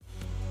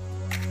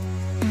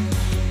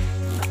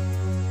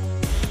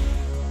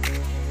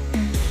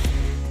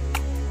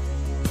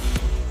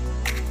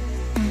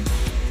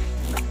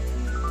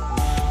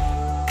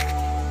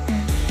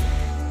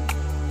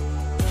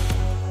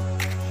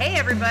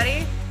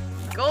everybody.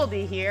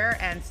 Goldie here,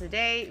 and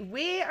today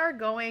we are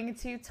going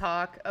to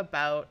talk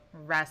about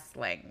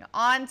wrestling.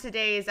 On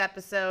today's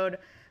episode,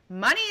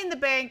 Money in the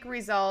Bank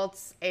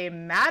results, a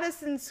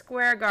Madison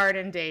Square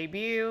Garden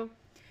debut,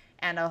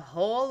 and a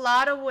whole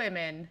lot of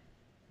women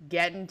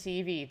getting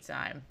TV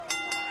time.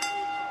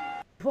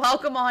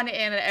 Welcome on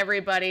in,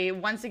 everybody.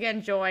 Once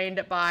again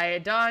joined by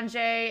Don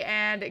J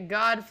and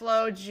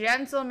Godflow.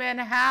 Gentlemen,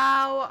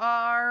 how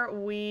are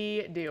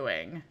we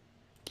doing?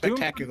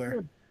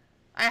 Spectacular.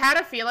 I had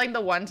a feeling the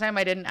one time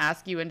I didn't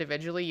ask you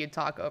individually, you'd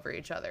talk over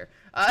each other.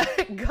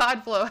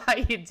 Godflow, how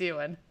you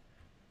doing?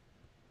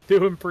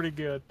 Doing pretty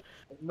good.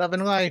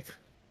 Loving life.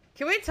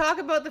 Can we talk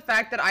about the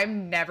fact that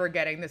I'm never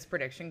getting this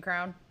prediction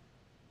crown?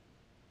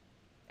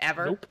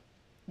 Ever? Nope.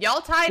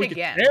 Y'all tied We could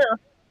again. share.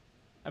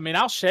 I mean,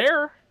 I'll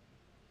share.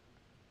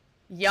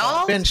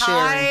 Y'all Been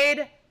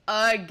tied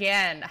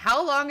again.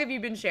 How long have you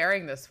been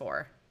sharing this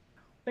for?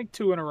 I think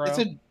 2 in a row.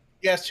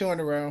 Yes, 2 in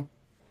a row.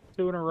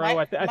 2 in a row.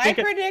 My, I my think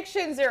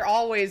predictions are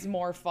always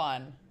more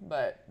fun,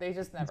 but they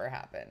just never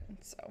happen.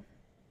 So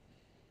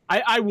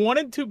I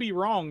wanted to be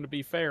wrong, to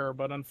be fair,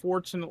 but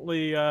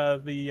unfortunately,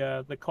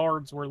 the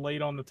cards were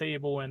laid on the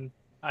table, and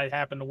I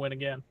happened to win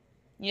again.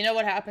 you know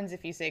what happens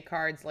if you say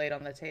cards laid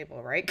on the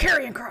table, right?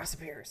 Karrion Kross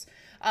appears.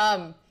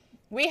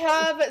 We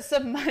have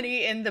some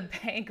Money in the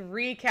Bank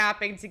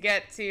recapping to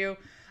get to.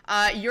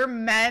 Your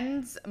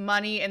men's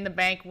Money in the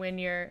Bank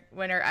winner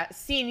at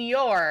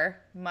Senior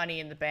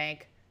Money in the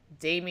Bank,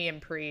 Damian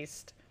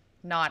Priest,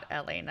 not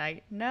LA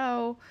Knight,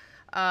 no.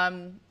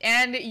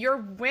 And your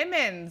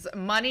women's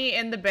Money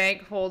in the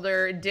Bank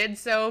holder did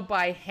so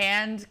by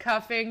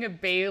handcuffing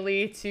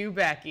Bayley to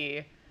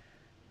Becky.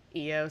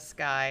 Io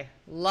Sky.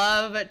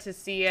 Love to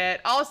see it.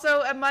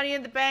 Also at Money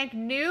in the Bank,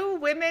 new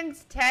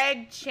women's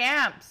tag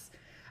champs.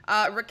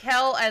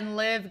 Raquel and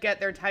Liv get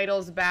their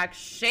titles back.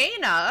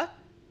 Shayna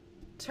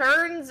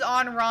turns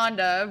on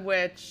Ronda,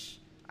 which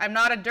I'm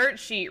not a dirt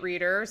sheet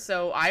reader,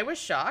 so I was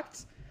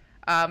shocked,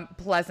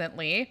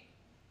 pleasantly.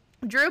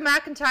 Drew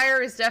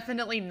McIntyre is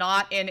definitely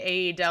not in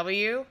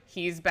AEW.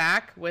 He's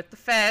back with the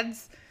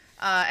feds,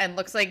 and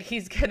looks like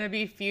he's going to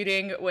be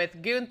feuding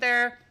with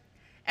Gunther.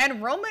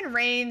 And Roman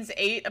Reigns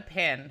ate a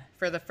pin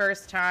for the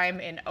first time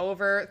in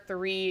over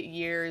 3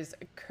 years,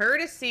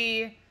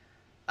 courtesy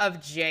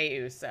of Jey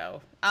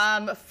Uso.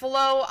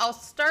 Flo, I'll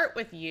start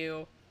with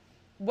you.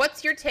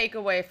 What's your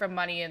takeaway from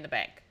Money in the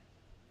Bank?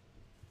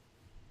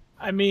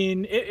 I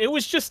mean, it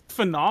was just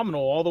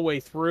phenomenal all the way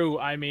through.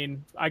 I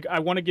mean, I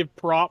want to give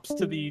props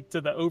to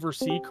the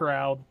overseas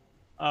crowd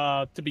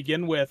to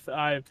begin with.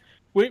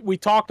 We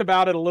talked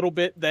about it a little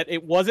bit, that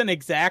it wasn't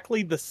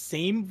exactly the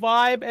same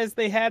vibe as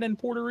they had in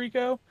Puerto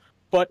Rico,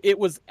 but it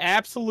was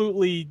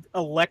absolutely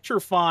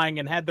electrifying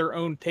and had their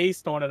own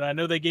taste on it. I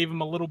know they gave them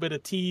a little bit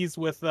of tease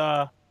with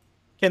Can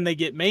They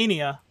Get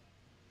Mania,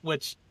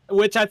 which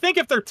I think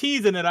if they're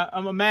teasing it,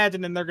 I'm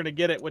imagining they're going to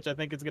get it, which I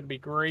think is going to be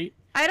great.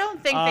 I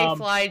don't think they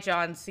fly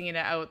John Cena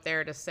out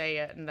there to say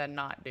it and then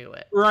not do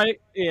it.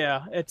 Right?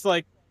 Yeah. It's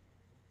like,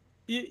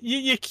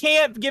 you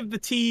can't give the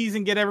tease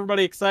and get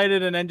everybody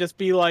excited and then just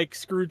be like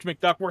Scrooge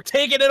McDuck, we're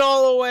taking it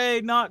all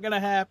away, not going to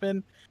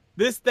happen.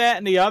 This, that,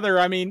 and the other.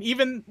 I mean,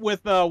 even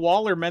with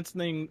Waller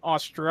mentioning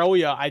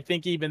Australia, I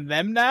think even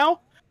them now,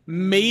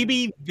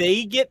 maybe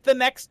they get the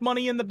next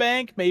Money in the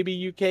Bank.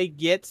 Maybe UK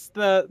gets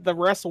the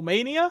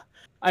WrestleMania.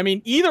 I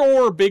mean, either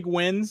or big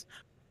wins.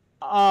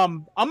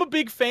 I'm a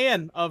big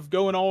fan of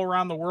going all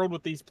around the world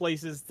with these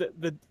places,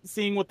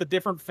 seeing what the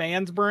different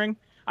fans bring.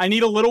 I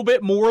need a little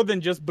bit more than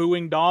just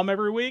booing Dom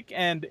every week,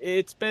 and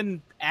it's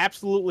been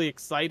absolutely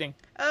exciting.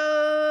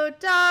 Oh,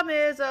 Dom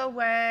is a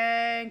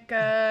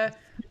wanker.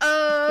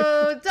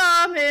 Oh,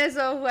 Dom is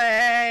a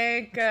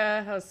wanker.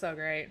 That was so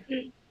great.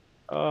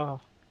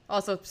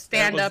 Also,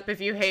 stand up if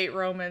you hate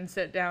Roman.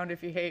 Sit down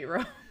if you hate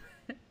Roman.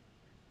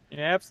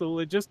 Yeah,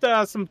 absolutely. Just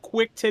some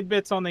quick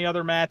tidbits on the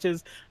other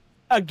matches.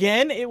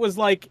 Again, it was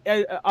like,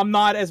 I'm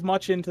not as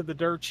much into the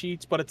dirt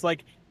sheets, but it's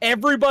like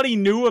everybody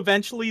knew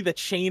eventually that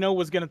Shayna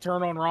was going to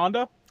turn on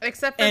Ronda.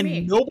 Except for me.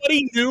 And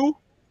nobody knew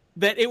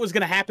that it was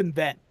going to happen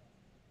then.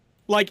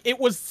 Like, it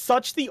was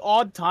such the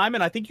odd time,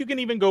 and I think you can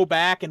even go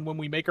back, and when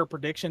we make our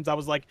predictions, I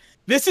was like,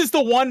 this is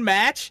the one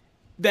match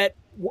that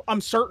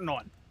I'm certain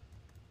on.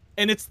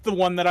 And it's the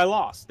one that I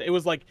lost. It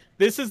was like,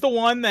 this is the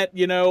one that,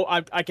 you know,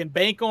 I can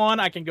bank on,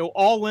 I can go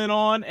all in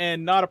on,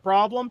 and not a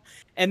problem.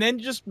 And then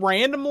just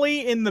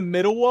randomly in the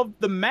middle of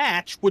the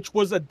match, which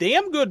was a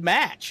damn good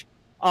match,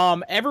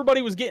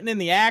 everybody was getting in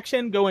the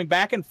action, going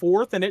back and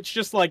forth, and it's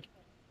just like,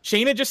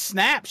 Shayna just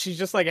snapped. She's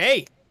just like,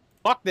 hey,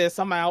 fuck this,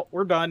 I'm out,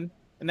 we're done.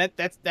 And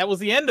that was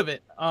the end of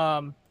it.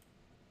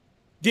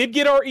 Did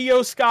get our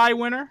Io Sky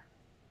winner.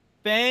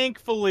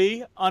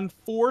 Thankfully,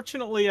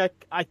 unfortunately,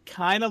 I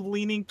kind of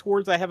leaning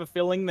towards, I have a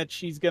feeling that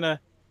she's going to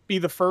be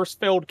the first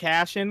failed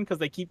cash-in because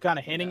they keep kind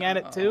of hinting at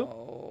it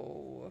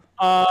too.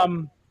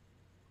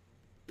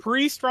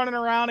 Priest running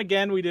around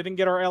again. We didn't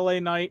get our LA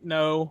Knight,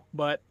 no.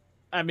 But,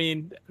 I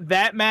mean,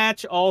 that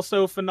match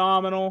also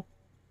phenomenal.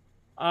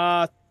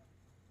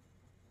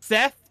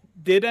 Seth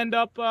did end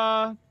up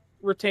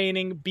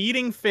retaining,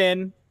 beating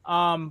Finn.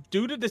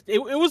 due to this, it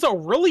was a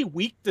really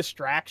weak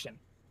distraction.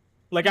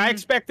 Like, I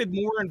expected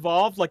more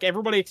involved. Like,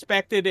 everybody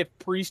expected if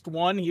Priest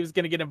won, he was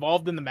going to get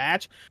involved in the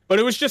match. But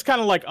it was just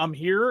kind of like, I'm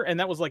here, and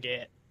that was like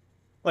it.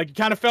 Like, it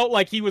kind of felt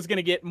like he was going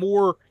to get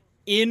more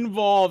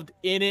involved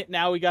in it.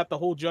 Now we got the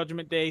whole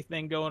Judgment Day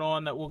thing going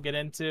on that we'll get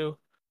into.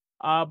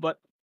 But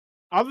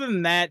other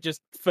than that,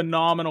 just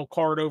phenomenal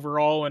card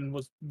overall and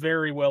was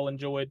very well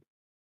enjoyed.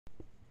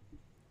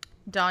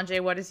 Donjay,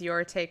 what is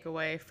your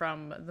takeaway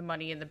from the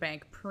Money in the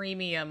Bank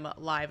premium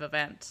live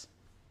event?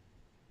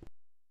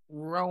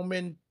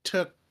 Roman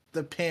took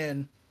the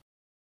pin.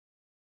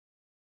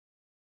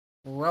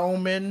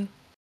 Roman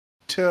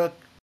took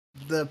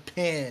the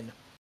pin.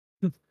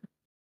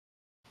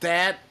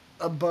 That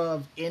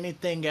above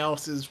anything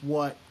else is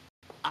what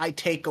I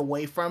take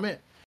away from it.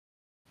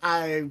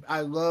 I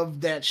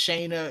love that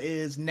Shayna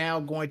is now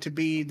going to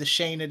be the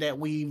Shayna that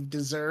we've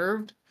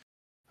deserved.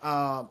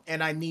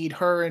 And I need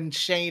her and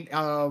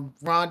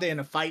Ronda in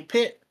a fight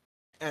pit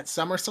at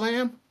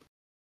SummerSlam.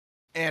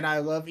 And I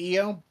love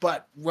Io,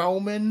 but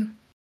Roman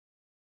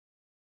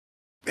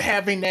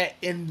having that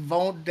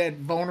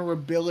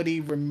vulnerability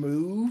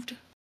removed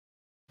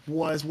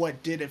was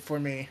what did it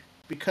for me.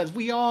 Because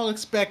we all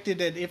expected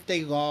that if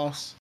they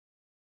lost,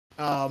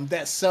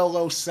 that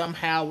Solo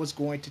somehow was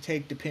going to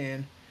take the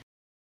pin.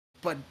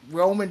 But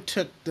Roman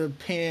took the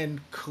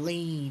pin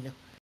clean.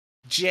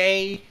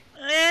 Jay...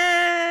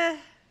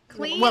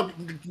 Clean? Well,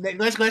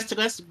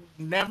 let's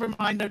never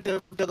mind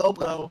the low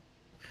blow.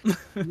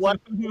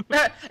 What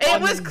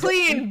it was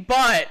clean,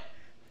 but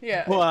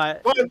yeah.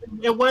 But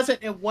it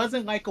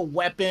wasn't like a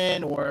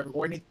weapon or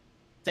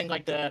anything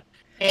like that.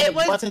 It And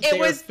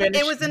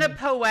was in a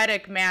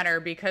poetic manner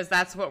because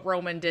that's what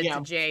Roman did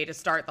to Jay to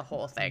start the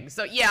whole thing.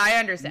 So yeah, I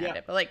understand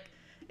it, but like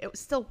it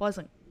still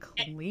wasn't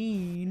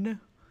clean.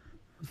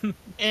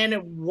 And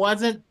it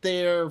wasn't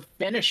their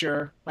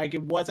finisher. Like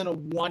it wasn't a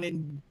one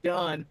and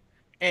done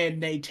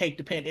and they take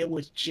the pin. It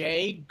was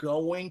Jay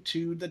going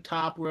to the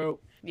top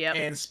rope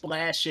and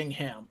splashing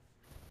him,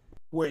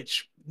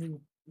 which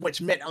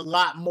meant a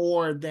lot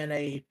more than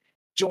a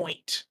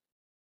joint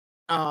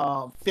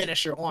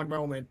finisher on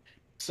Roman.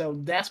 So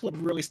that's what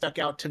really stuck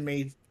out to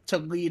me to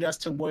lead us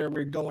to where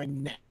we're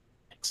going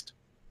next.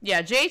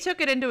 Yeah, Jay took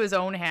it into his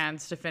own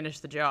hands to finish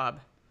the job,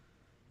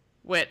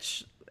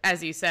 which,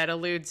 as you said,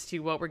 alludes to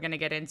what we're going to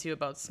get into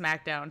about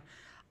SmackDown.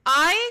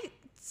 I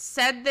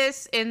said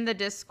this in the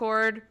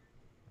Discord.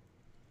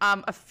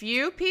 A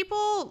few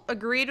people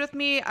agreed with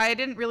me. I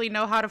didn't really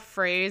know how to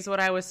phrase what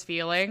I was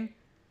feeling.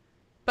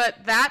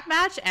 But that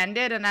match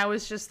ended and I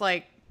was just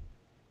like,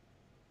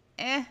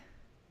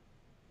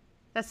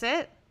 that's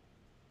it.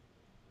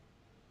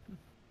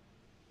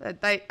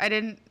 I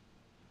didn't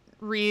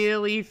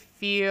really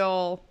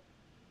feel...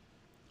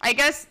 I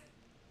guess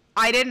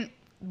I didn't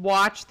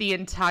watch the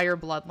entire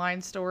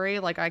Bloodline story.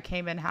 Like, I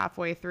came in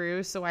halfway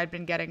through, so I'd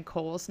been getting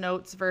Cole's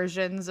Notes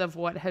versions of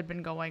what had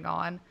been going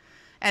on.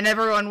 And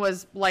everyone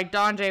was, like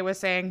Donjay was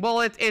saying,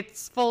 well,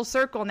 it's full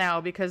circle now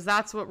because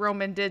that's what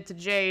Roman did to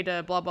Jay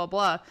to blah, blah,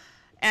 blah.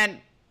 And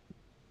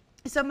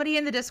somebody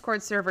in the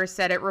Discord server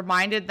said it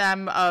reminded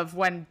them of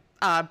when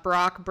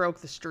Brock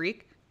broke the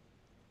streak.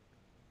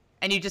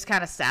 And you just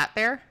kind of sat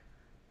there.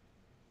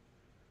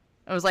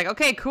 I was like,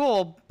 okay,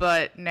 cool,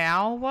 but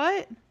now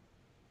what?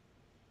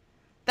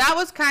 That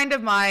was kind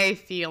of my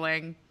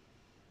feeling.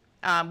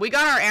 We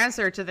got our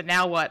answer to the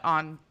now what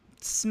on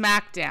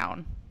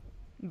SmackDown,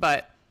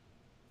 but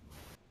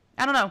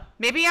I don't know.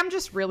 Maybe I'm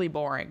just really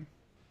boring.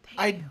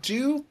 I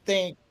do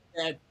think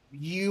that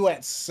you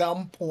at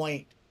some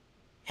point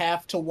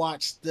have to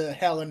watch the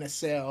Hell in a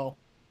Cell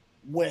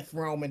with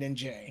Roman and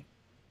Jay.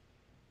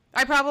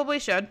 I probably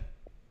should.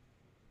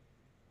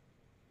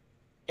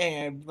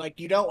 And like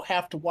you don't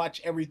have to watch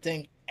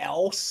everything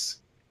else.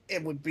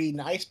 It would be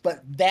nice,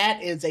 but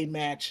that is a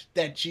match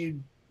that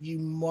you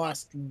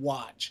must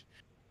watch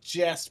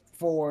just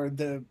for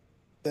the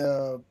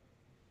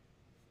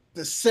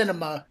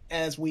cinema,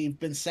 as we've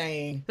been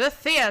saying, the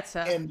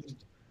theater,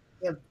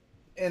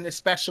 and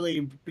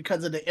especially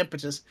because of the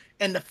impetus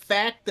and the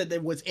fact that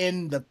it was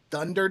in the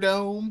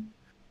Thunderdome,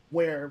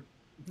 where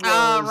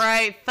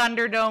right,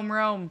 Thunderdome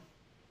Rome,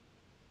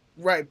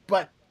 right,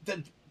 but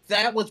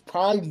that was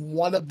probably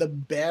one of the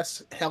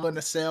best Hell in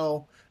a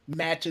Cell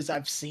matches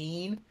I've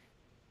seen,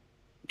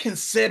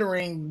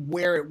 considering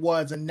where it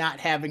was and not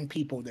having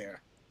people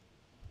there.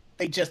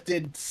 They just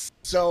did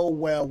so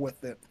well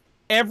with it.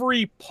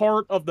 Every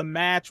part of the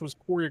match was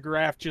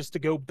choreographed just to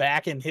go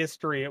back in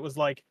history. It was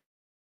like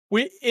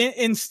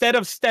instead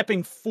of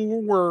stepping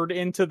forward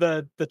into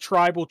the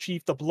tribal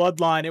chief, the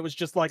bloodline, it was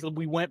just like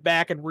we went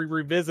back and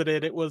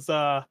revisited. It was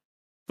the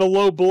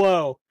low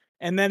blow.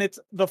 And then it's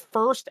the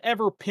first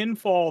ever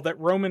pinfall that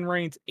Roman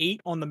Reigns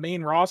ate on the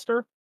main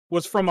roster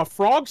was from a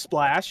frog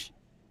splash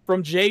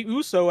from Jey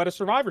Uso at a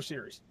Survivor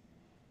Series.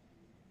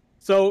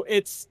 So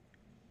it's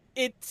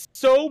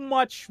so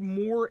much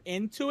more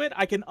into it.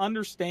 I can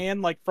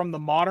understand, like, from the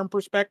modern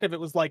perspective, it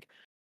was like,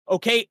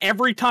 okay,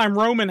 every time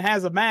Roman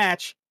has a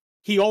match,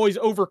 he always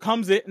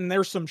overcomes it, and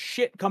there's some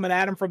shit coming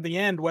at him from the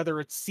end, whether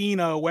it's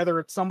Cena, whether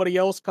it's somebody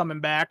else coming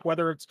back,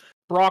 whether it's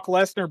Brock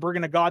Lesnar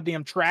bringing a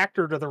goddamn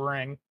tractor to the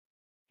ring.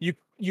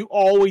 You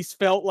always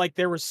felt like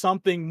there was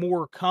something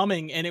more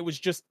coming, and it was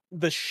just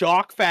the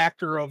shock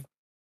factor of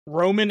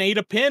Roman ate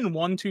a pin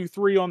 1, 2,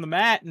 3 on the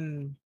mat,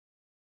 and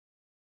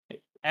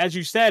as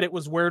you said, it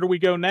was where do we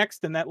go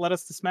next, and that led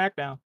us to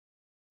SmackDown.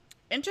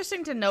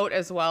 Interesting to note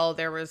as well,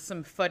 there was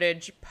some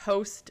footage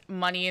post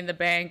Money in the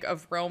Bank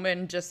of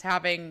Roman just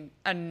having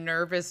a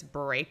nervous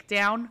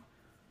breakdown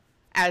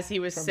as he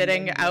was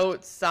sitting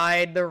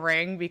outside the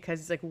ring because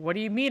he's like, what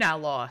do you mean I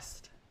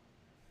lost?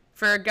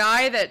 For a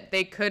guy that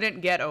they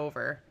couldn't get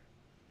over,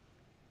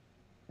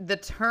 the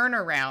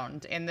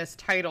turnaround in this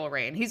title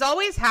reign, he's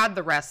always had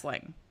the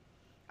wrestling.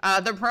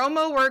 The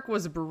promo work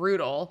was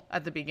brutal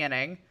at the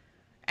beginning,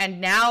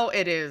 and now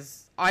it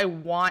is, I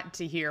want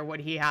to hear what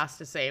he has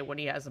to say when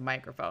he has a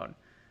microphone.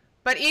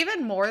 But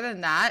even more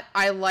than that,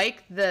 I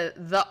like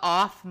the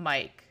off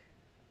mic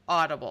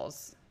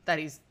audibles that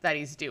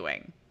he's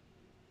doing.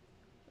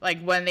 Like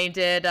when they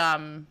did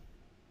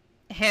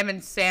him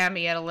and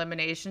Sammy at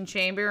Elimination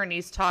Chamber, and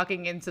he's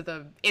talking into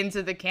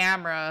the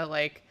camera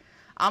like,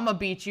 I'm gonna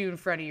beat you in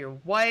front of your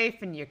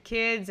wife and your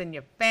kids and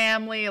your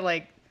family,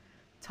 like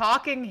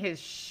talking his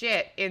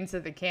shit into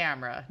the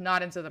camera,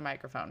 not into the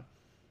microphone.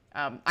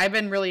 I've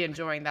been really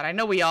enjoying that. I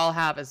know we all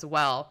have as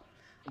well.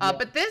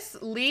 But this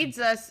leads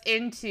us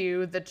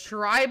into the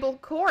tribal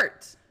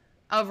court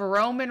of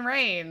Roman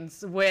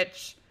Reigns,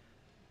 which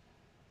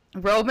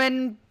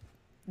Roman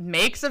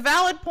makes a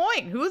valid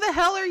point. Who the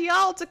hell are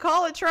y'all to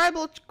call a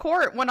tribal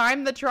court when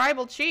I'm the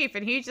tribal chief?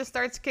 And he just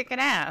starts kicking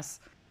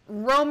ass.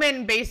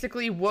 Roman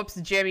basically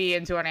whoops Jimmy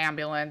into an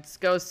ambulance,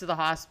 goes to the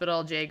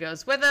hospital. Jay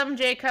goes with him.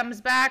 Jay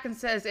comes back and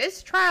says,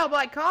 it's trial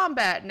by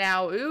combat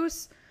now,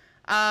 Oos.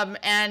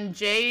 And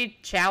Jay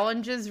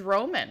challenges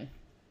Roman.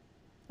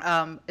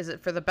 Is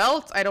it for the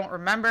belt? I don't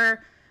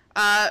remember.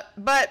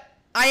 But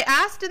I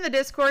asked in the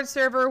Discord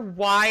server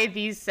why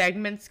these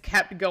segments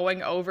kept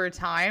going over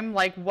time.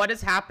 Like, what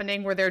is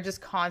happening where they're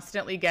just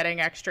constantly getting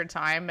extra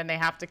time and they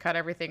have to cut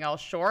everything else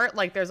short?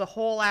 Like, there's a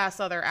whole ass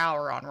other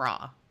hour on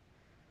Raw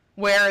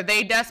where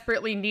they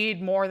desperately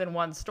need more than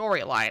one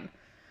storyline.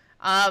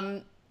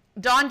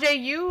 Don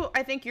J,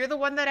 I think you're the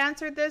one that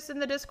answered this in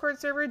the Discord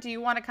server. Do you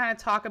want to kind of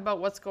talk about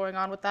what's going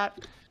on with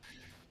that?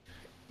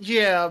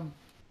 Yeah,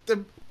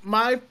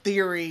 my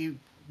theory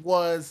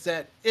was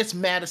that it's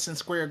Madison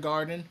Square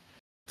Garden.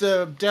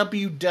 The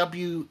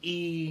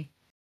WWE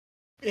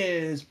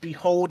is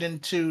beholden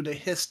to the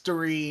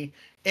history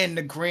and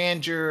the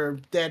grandeur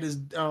that is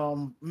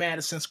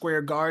Madison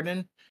Square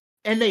Garden.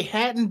 And they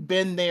hadn't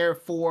been there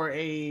for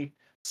a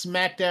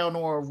SmackDown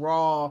or a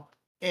Raw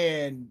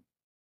in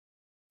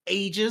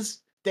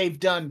ages. They've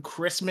done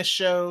Christmas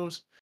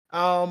shows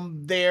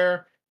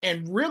there,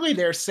 and really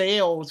their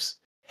sales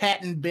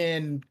hadn't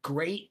been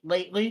great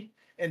lately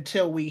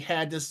until we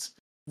had this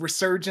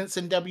resurgence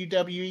in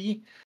WWE.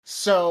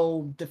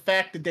 So the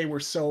fact that they were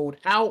sold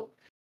out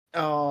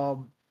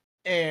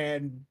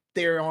and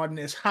they're on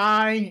this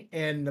high,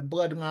 and the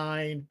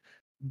Bloodline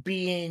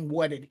being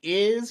what it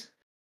is,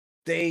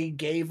 they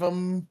gave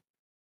them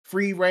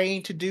free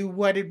reign to do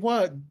what it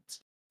was.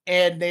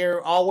 And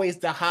they're always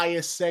the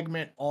highest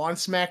segment on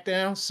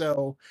SmackDown,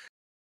 so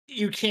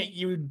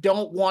you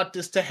don't want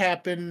this to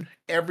happen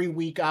every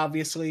week,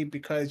 obviously,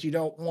 because you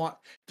don't want,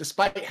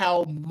 despite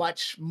how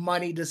much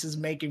money this is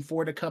making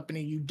for the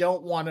company, you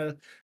don't want to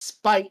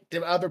spite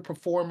the other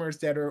performers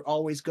that are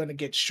always going to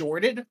get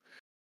shorted.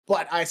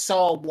 But I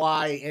saw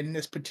why in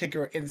this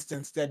particular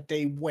instance that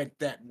they went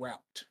that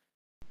route.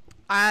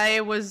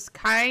 I was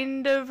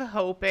kind of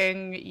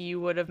hoping you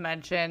would have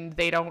mentioned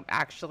they don't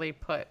actually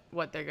put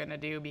what they're going to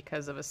do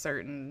because of a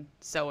certain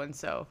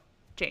so-and-so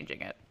changing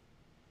it.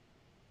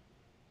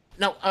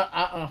 No,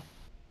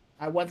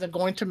 I wasn't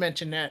going to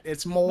mention that.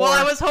 It's more... Well,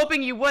 I was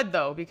hoping you would,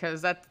 though,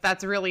 because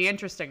that's really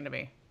interesting to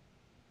me.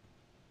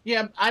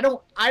 Yeah, I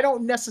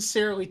don't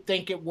necessarily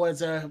think it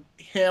was a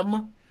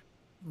him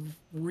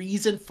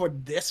reason for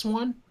this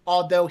one,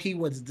 although he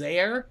was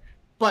there.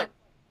 But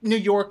New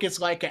York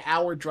is like an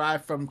hour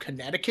drive from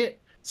Connecticut,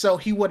 so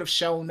he would have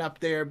shown up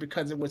there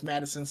because it was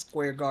Madison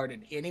Square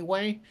Garden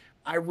anyway.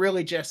 I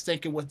really just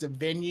think it was the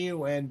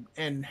venue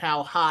and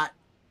how hot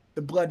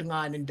the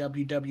Bloodline in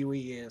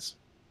WWE is.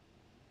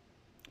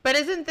 But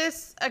isn't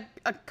this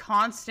a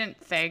constant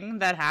thing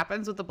that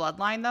happens with the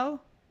Bloodline, though?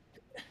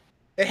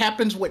 It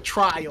happens with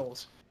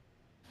trials.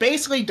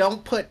 Basically,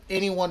 don't put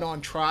anyone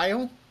on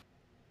trial,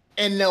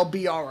 and they'll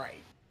be all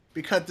right.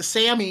 Because the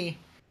Sammy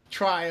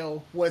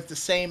trial was the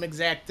same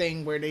exact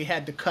thing where they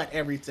had to cut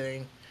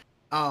everything.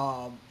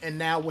 And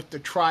now with the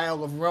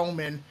trial of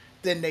Roman,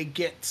 then they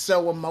get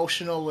so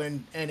emotional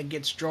and it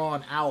gets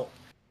drawn out.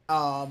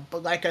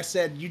 But like I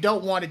said, you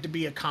don't want it to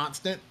be a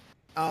constant.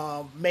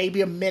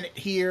 Maybe a minute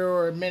here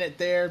or a minute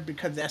there,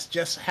 because that's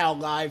just how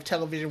live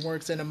television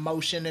works, and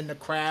emotion in the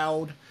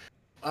crowd,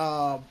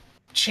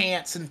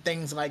 chants and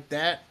things like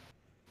that.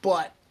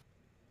 But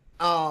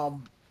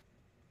don't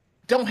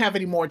have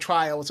any more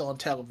trials on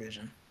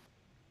television.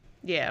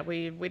 Yeah,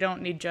 we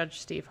don't need Judge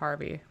Steve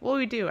Harvey. Well,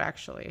 we do,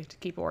 actually, to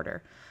keep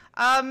order.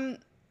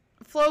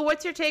 Flo,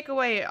 what's your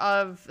takeaway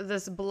of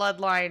this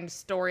Bloodline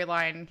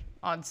storyline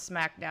on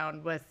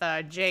SmackDown with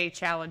Jay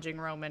challenging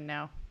Roman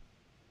now?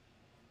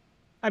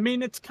 I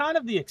mean, it's kind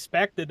of the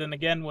expected. And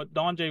again, what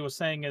Don Jay was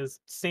saying is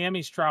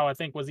Sammy's trial, I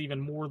think, was even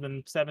more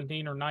than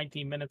 17 or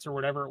 19 minutes or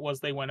whatever it was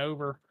they went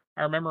over.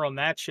 I remember on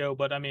that show.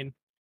 But I mean,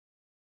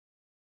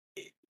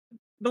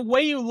 the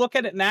way you look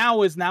at it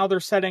now is now they're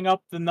setting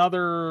up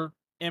another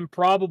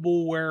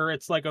improbable where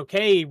it's like,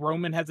 okay,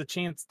 Roman has a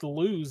chance to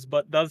lose,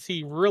 but does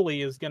he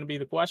really is going to be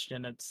the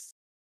question.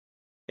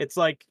 It's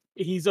like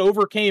he's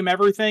overcame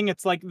everything.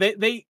 It's like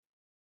they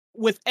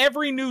with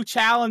every new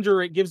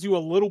challenger, it gives you a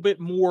little bit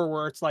more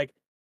where it's like,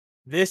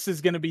 this is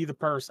going to be the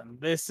person.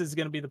 This is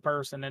going to be the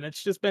person. And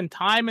it's just been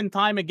time and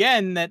time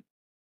again that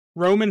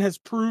Roman has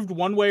proved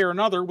one way or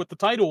another with the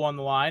title on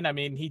the line. I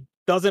mean, he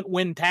doesn't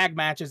win tag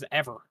matches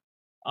ever.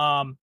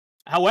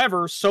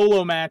 However,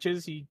 solo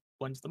matches, he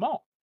wins them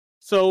all.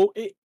 So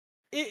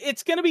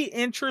it's going to be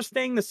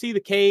interesting to see the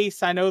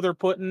case. I know they're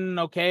putting,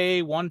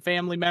 okay, one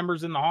family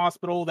member's in the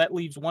hospital. That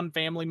leaves one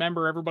family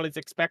member. Everybody's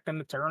expecting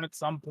to turn at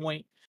some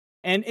point.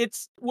 And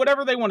it's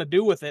whatever they want to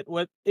do with it.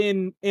 What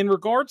in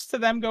regards to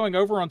them going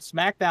over on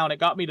SmackDown, it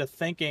got me to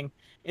thinking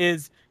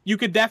is you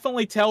could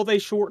definitely tell they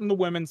shortened the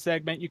women's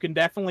segment. You can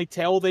definitely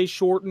tell they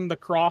shortened the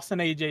Cross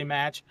and AJ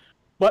match.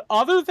 But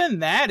other than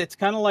that, it's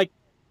kind of like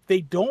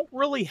they don't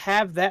really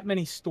have that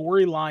many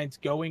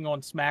storylines going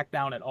on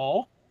SmackDown at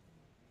all.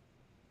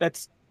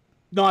 That's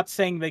not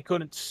saying they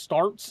couldn't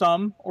start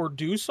some or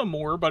do some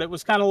more, but it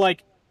was kind of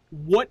like,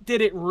 what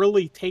did it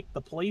really take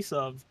the place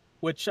of?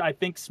 Which I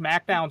think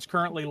SmackDown's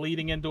currently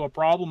leading into a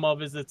problem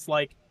of is it's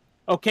like,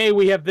 okay,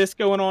 we have this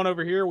going on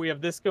over here. We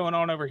have this going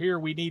on over here.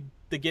 We need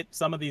to get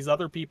some of these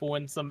other people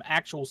in some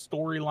actual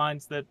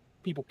storylines that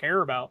people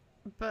care about.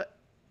 But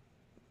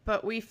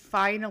we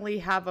finally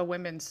have a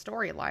women's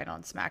storyline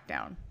on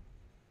SmackDown.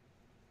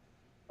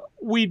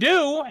 We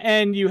do,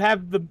 and you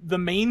have the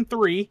main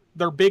three,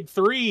 their big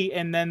three,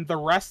 and then the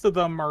rest of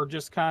them are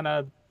just kind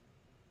of.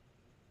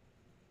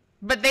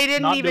 But they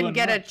didn't even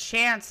get a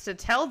chance to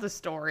tell the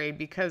story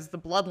because the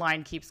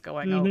bloodline keeps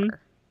going over.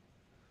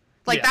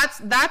 Like, yeah.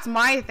 That's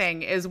my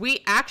thing, is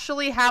we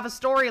actually have a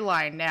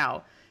storyline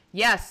now.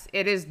 Yes,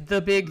 it is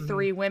the big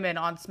three women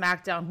on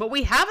SmackDown, but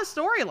we have a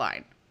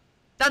storyline.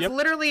 That's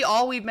literally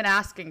all we've been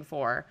asking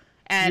for.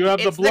 And you have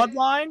the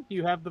bloodline,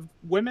 you have the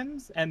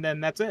women's, and then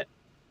that's it.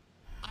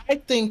 I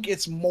think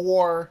it's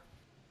more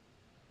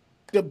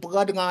the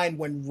bloodline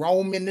when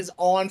Roman is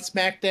on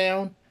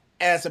SmackDown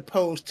as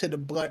opposed to the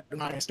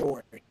bloodline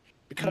story.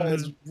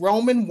 Because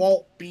Roman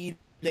won't be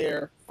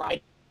there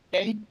Friday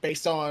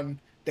based on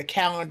the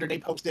calendar they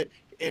posted,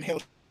 and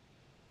he'll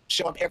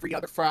show up every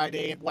other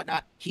Friday and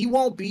whatnot. He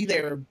won't be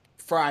there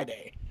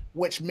Friday,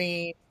 which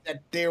means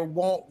that there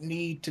won't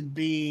need to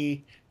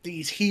be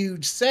these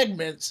huge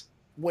segments,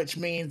 which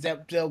means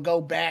that they'll go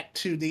back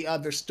to the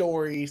other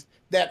stories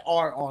that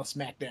are on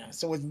SmackDown.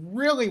 So it's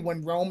really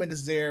when Roman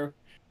is there,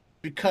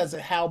 because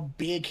of how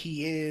big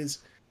he is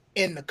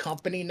in the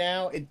company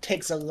now, it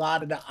takes a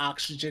lot of the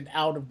oxygen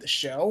out of the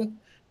show,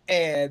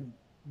 and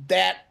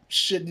that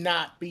should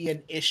not be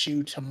an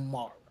issue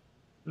tomorrow.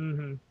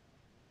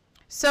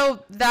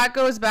 So that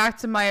goes back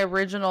to my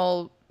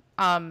original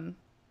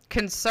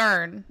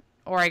concern,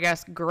 or I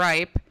guess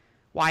gripe.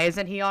 Why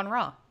isn't he on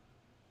Raw?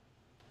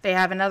 They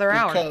have another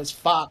hour. Because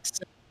Fox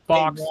they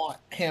want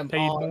him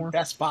on. More.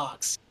 That's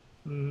Fox.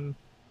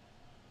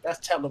 That's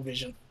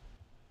television.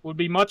 Would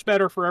be much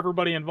better for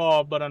everybody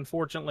involved, but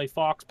unfortunately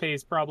Fox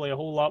pays probably a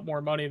whole lot more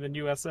money than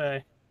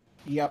USA.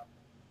 Yep.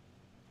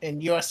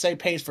 And USA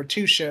pays for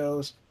 2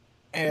 shows,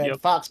 and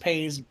Fox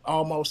pays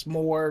almost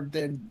more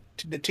than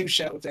the 2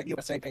 shows that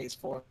USA pays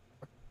for.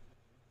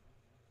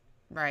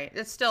 Right.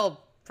 It's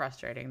still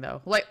frustrating,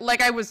 though.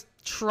 Like I was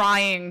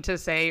trying to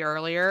say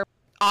earlier,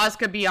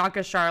 Asuka,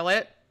 Bianca,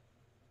 Charlotte,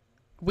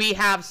 we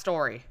have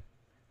story.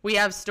 We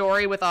have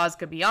story with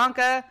Asuka,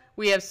 Bianca.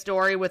 We have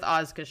story with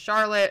Asuka,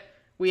 Charlotte.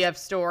 We have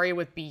story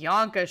with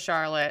Bianca,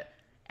 Charlotte.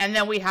 And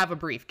then we have a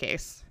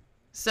briefcase.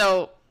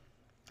 So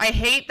I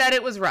hate that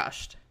it was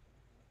rushed.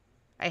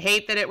 I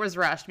hate that it was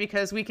rushed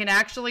because we can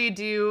actually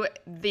do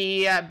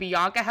the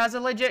Bianca has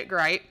a legit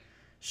gripe.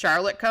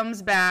 Charlotte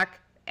comes back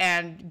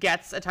and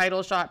gets a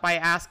title shot by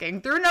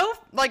asking through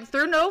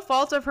no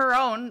fault of her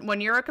own. When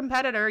you're a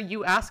competitor,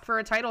 you ask for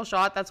a title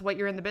shot. That's what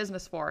you're in the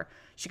business for.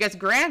 She gets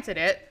granted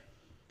it.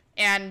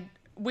 And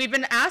we've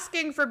been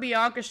asking for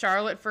Bianca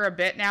Charlotte for a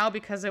bit now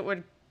because it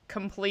would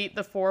complete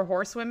the 4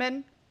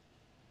 horsewomen.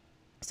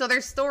 So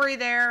there's story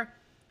there.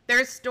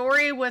 There's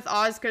story with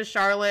Asuka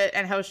Charlotte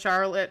and how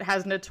Charlotte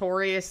has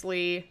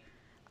notoriously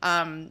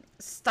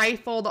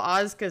stifled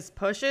Asuka's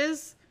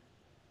pushes.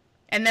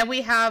 And then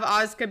we have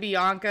Asuka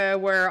Bianca,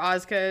 where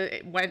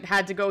Asuka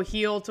had to go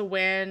heel to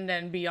win,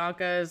 and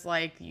Bianca is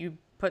like, you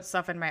put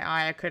stuff in my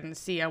eye I couldn't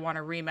see. I want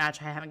a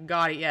rematch. I haven't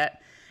got it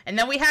yet. And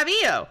then we have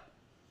Io,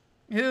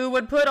 who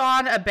would put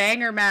on a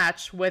banger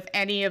match with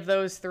any of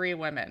those 3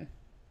 women.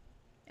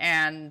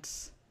 And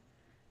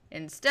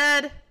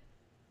instead,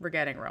 we're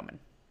getting Roman.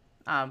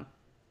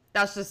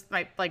 That's just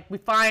we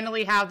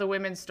finally have the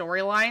women's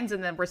storylines,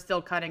 and then we're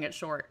still cutting it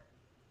short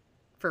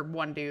for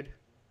one dude.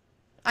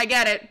 I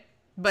get it,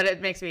 but it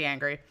makes me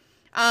angry.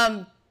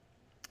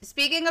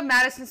 Speaking of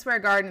Madison Square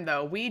Garden,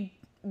 though, we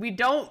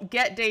don't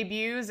get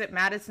debuts at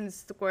Madison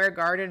Square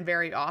Garden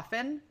very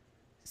often.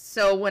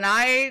 So when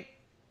I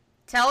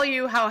tell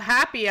you how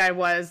happy I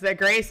was that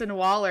Grayson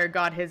Waller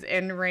got his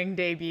in-ring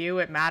debut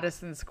at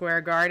Madison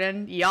Square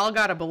Garden, y'all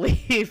gotta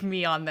believe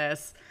me on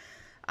this.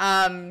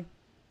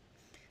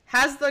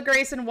 Has the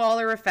Grayson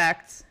Waller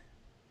effect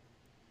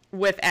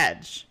with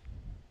Edge.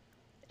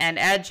 And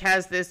Edge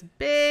has this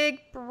big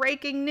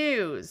breaking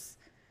news.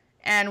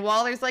 And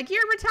Waller's like,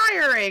 you're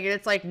retiring. And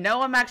it's like,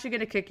 no, I'm actually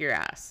going to kick your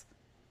ass.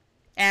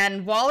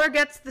 And Waller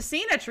gets the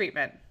Cena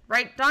treatment.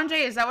 Right, Don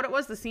J? Is that what it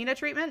was? The Cena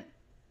treatment?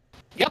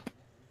 Yep.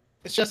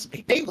 It's just,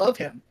 they love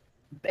him.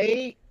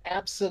 They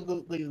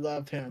absolutely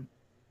love him.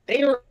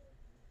 They are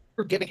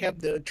giving him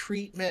the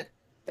treatment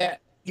that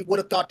you would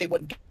have thought they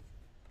wouldn't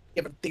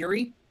give him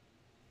Theory.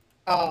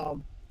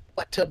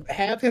 But to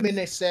have him in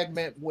a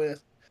segment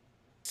with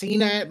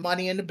Cena at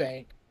Money in the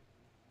Bank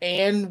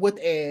and with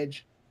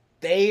Edge,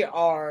 they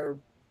are,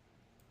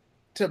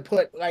 to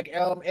put, like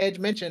Edge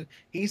mentioned,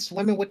 he's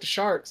swimming with the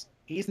sharks.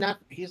 He's not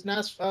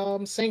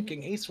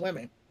sinking, he's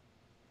swimming.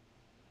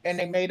 And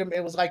they made him,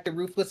 it was like the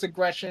Ruthless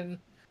Aggression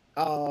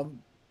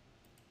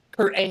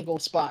Kurt Angle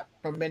spot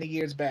from many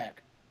years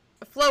back.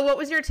 Flo, what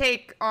was your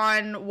take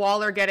on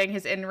Waller getting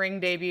his in-ring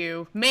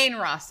debut, main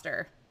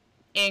roster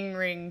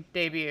in-ring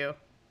debut?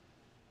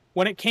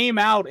 When it came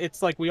out,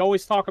 it's like we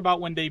always talk about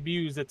when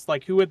debuts, it's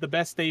like who had the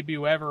best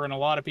debut ever, and a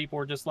lot of people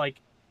were just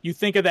like, you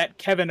think of that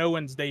Kevin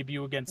Owens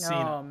debut against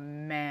Cena. Oh,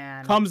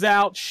 man. Comes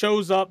out,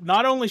 shows up,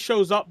 not only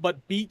shows up,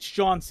 but beats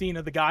John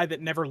Cena, the guy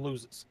that never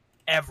loses,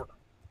 ever.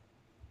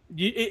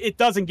 It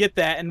doesn't get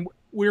that, and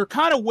we were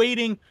kind of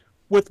waiting.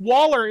 With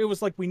Waller, it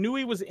was like we knew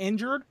he was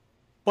injured,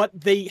 but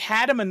they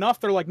had him enough,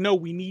 they're like, no,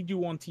 we need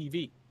you on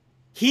TV.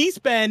 He's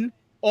been...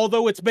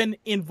 Although it's been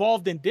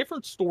involved in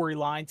different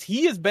storylines,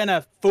 he has been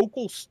a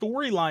focal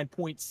storyline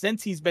point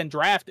since he's been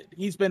drafted.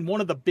 He's been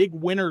one of the big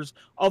winners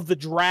of the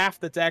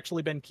draft that's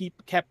actually been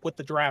kept with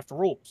the draft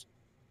rules.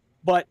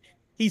 But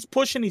he's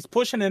pushing,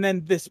 and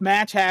then this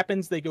match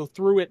happens. They go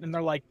through it, and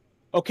they're like,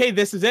 okay,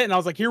 this is it. And I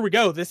was like, here we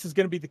go. This is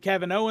going to be the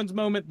Kevin Owens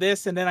moment,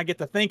 this. And then I get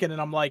to thinking,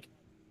 and I'm like,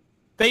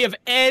 they have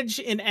Edge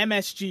in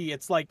MSG.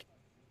 It's like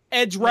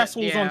Edge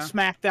wrestles on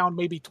SmackDown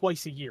maybe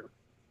twice a year.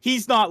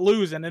 He's not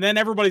losing. And then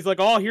everybody's like,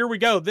 oh, here we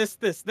go. This.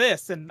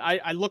 And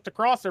I looked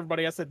across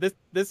everybody. I said,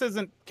 this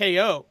isn't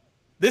KO.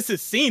 This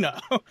is Cena,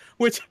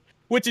 which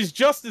is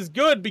just as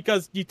good,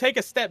 because you take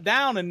a step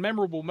down in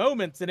memorable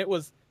moments, and it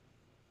was,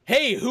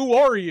 hey, who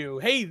are you?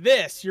 Hey,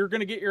 you're going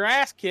to get your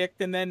ass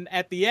kicked. And then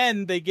at the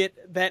end, they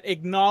get that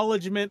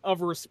acknowledgement of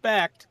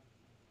respect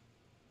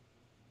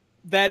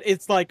that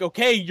it's like,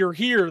 okay, you're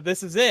here.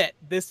 This is it.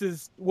 This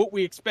is what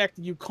we expect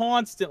of you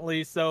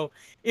constantly. So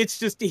it's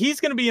just, he's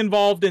going to be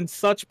involved in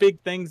such big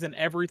things and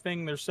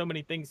everything. There's so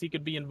many things he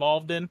could be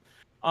involved in.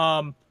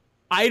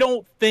 I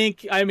don't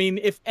think, I mean,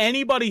 if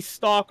anybody's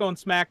stock on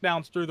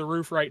SmackDown's through the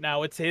roof right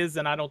now, it's his,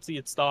 and I don't see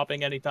it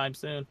stopping anytime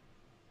soon.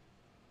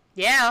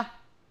 Yeah.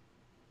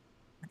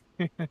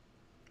 I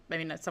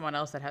mean, that's someone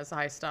else that has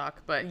high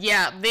stock, but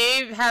yeah,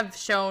 they have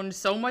shown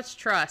so much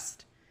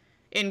trust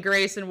in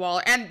Grayson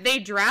Waller, and they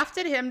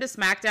drafted him to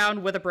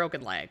SmackDown with a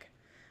broken leg.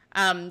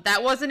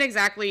 That wasn't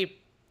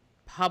exactly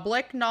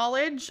public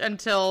knowledge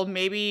until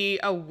maybe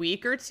a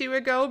week or two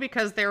ago,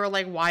 because they were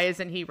like, why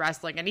isn't he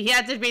wrestling? And he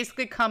had to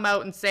basically come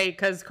out and say,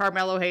 because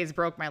Carmelo Hayes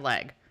broke my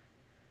leg.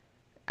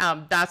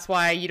 That's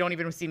why you don't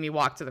even see me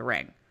walk to the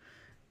ring.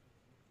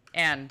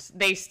 And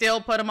they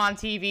still put him on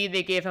TV.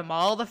 They gave him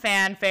all the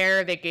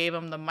fanfare. They gave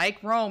him the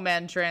Mike Rome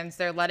entrance.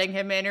 They're letting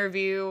him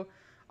interview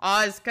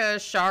Asuka,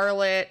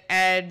 Charlotte,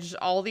 Edge,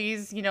 all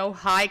these,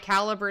 high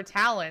caliber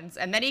talents.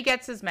 And then he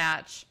gets his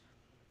match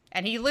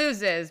and he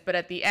loses. But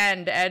at the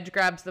end, Edge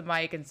grabs the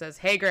mic and says,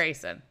 hey,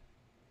 Grayson,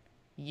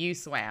 you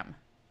swam.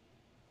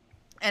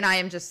 And I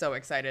am just so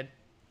excited.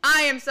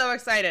 I am so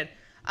excited.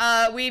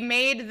 We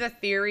made the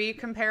Theory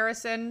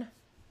comparison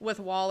with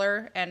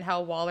Waller and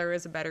how Waller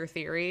is a better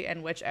Theory,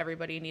 and which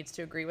everybody needs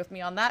to agree with me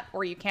on that,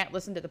 or you can't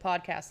listen to the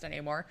podcast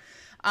anymore.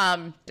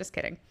 Just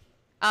kidding.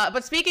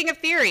 But speaking of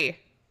Theory,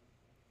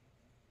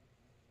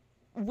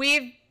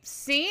 we've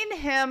seen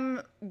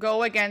him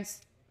go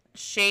against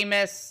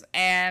Sheamus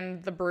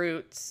and the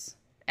Brutes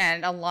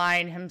and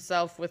align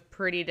himself with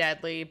Pretty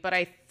Deadly, but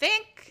I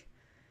think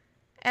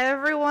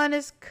everyone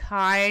is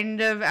kind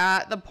of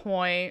at the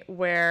point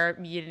where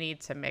you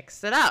need to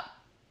mix it up.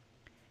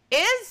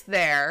 Is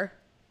there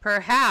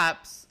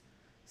perhaps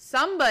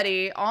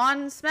somebody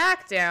on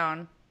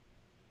SmackDown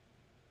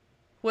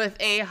with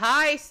a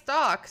high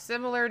stock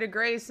similar to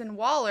Grayson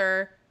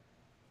Waller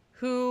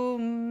who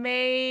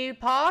may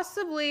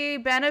possibly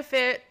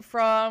benefit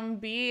from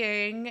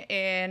being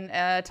in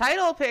a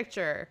title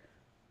picture?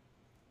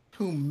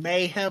 Who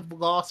may have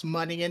lost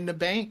Money in the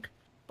Bank,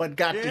 but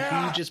got the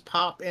hugest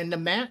pop in the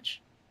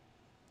match?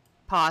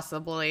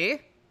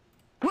 Possibly.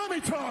 Let me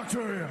talk to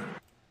you.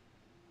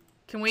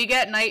 Can we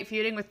get Knight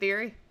feuding with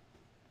Theory?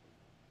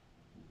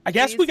 I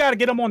guess we got to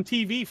get him on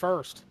TV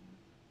first.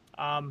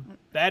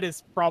 That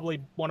is probably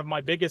one of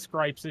my biggest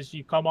gripes is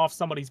you come off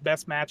somebody's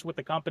best match with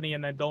the company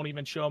and then don't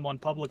even show him on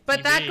public TV.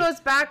 But that goes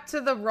back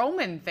to the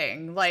Roman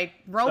thing. Like,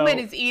 Roman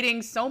is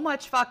eating so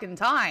much fucking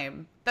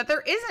time that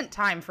there isn't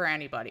time for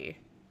anybody.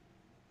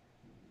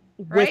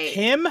 With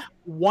him,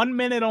 1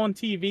 minute on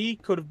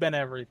TV could have been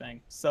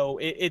everything. So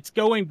it's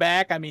going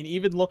back. I mean,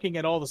 even looking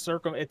at all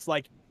the it's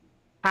like,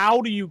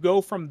 how do you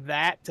go from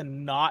that to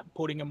not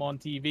putting him on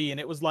TV? And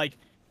it was like,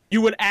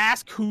 you would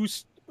ask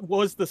who's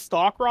was the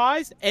stock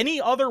rise. Any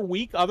other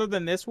week other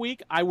than this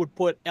week, I would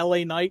put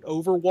LA Knight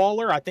over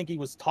Waller. I think he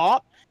was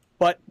top.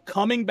 But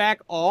coming back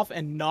off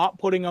and not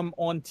putting him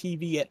on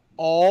TV at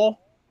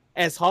all,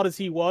 as hot as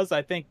he was,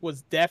 I think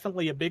was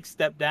definitely a big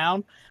step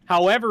down.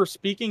 However,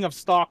 speaking of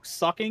stock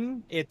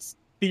sucking, its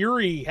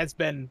Theory has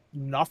been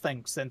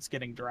nothing since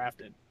getting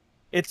drafted.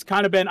 It's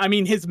kind of been, I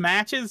mean, his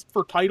matches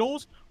for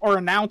titles are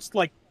announced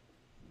like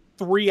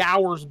 3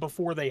 hours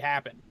before they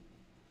happen.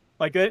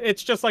 Like,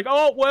 it's just like,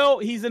 oh, well,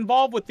 he's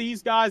involved with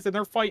these guys and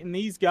they're fighting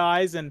these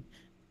guys. And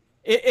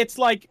it's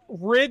like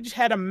Ridge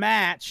had a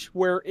match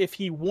where if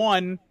he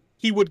won,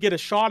 he would get a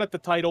shot at the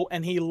title,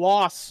 and he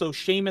lost, so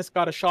Sheamus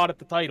got a shot at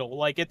the title.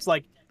 Like, it's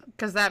like,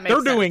 because that makes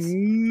they're sense.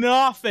 doing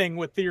nothing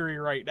with Theory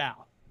right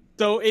now.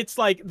 So it's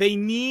like they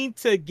need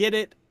to get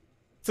it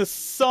to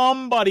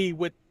somebody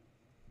with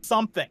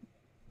something.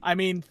 I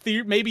mean,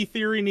 maybe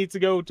Theory needs to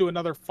go to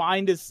another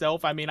Find His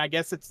Self. I mean, I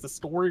guess it's the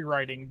story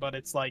writing, but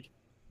it's like,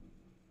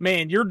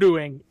 man, you're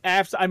doing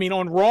I mean,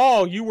 on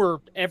Raw, you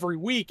were every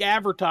week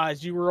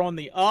advertised. You were on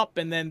the up,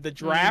 and then the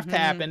draft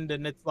happened,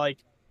 and it's like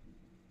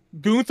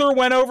Gunther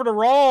went over to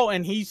Raw,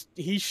 and he's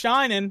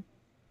shining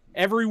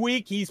every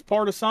week. He's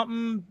part of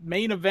something,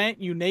 main event,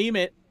 you name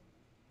it.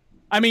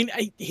 I mean,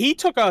 he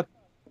took a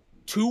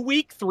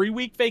 2-week,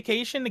 3-week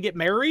vacation to get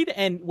married,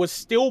 and was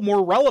still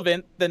more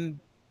relevant than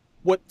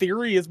what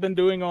Theory has been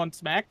doing on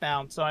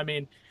SmackDown. So, I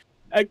mean,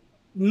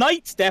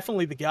 Knight's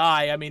definitely the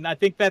guy. I mean, I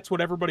think that's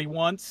what everybody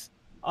wants.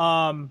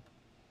 But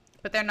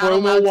they're not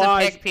allowed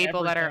to pick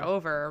people that are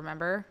over,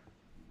 remember?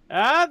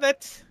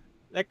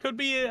 That could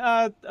be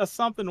a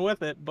something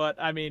with it, but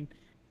I mean,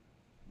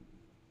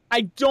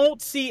 I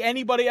don't see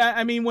anybody.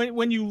 I mean,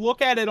 when you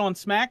look at it on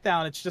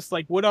SmackDown, it's just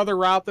like, what other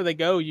route do they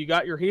go? You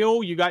got your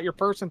heel, you got your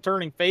person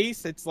turning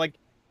face. It's like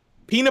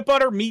peanut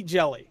butter, meat,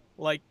 jelly.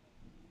 Like,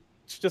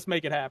 let's just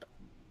make it happen.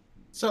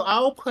 So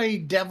I'll play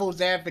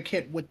devil's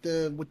advocate with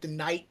the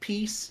Knight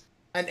piece,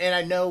 and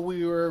I know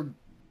we were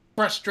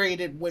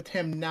frustrated with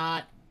him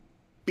not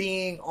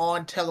being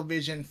on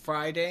television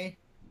Friday,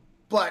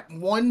 but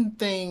one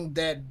thing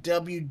that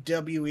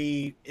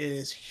WWE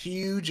is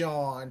huge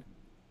on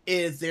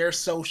is their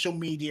social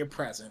media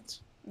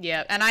presence.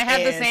 Yeah, and I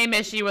had the same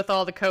issue with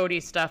all the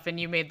Cody stuff, and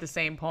you made the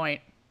same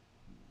point.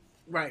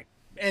 Right,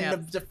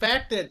 and the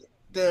fact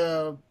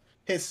that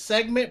his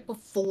segment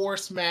before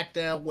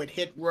SmackDown with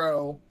Hit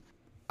Row,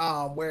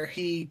 where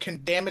he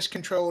damage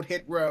controlled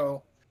Hit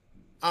Row,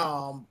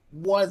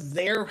 was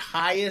their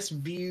highest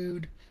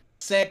viewed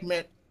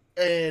segment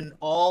in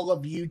all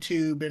of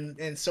YouTube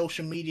and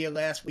social media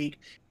last week,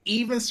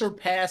 even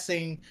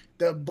surpassing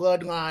the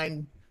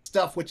Bloodline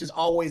stuff, which is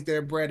always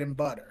their bread and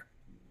butter.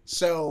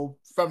 So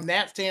from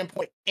that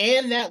standpoint,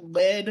 and that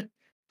led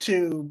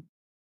to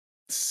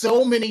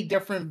so many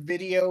different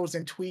videos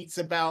and tweets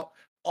about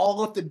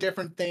all of the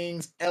different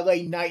things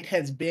LA Knight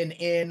has been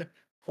in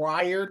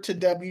prior to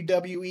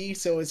WWE.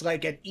 So it's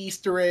like an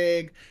Easter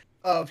egg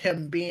of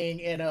him being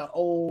in an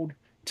old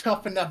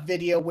Tough Enough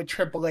video with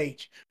Triple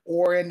H,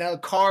 or in a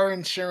car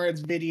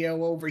insurance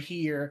video over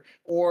here,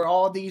 or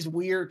all these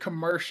weird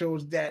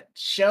commercials that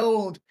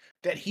showed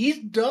that he's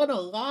done a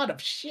lot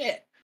of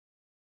shit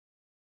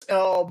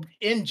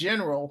in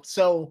general.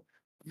 So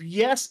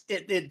yes,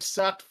 it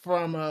sucked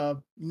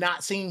from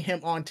not seeing him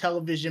on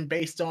television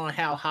based on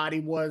how hot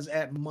he was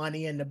at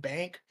Money in the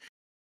Bank.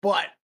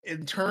 But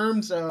in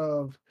terms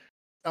of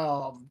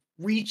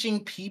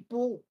reaching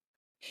people,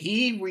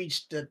 he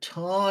reached a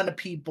ton of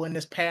people in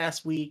this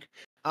past week,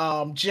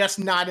 just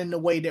not in the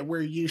way that we're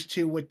used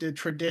to with the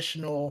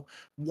traditional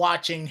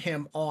watching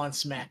him on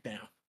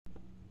SmackDown.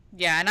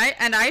 Yeah,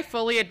 and I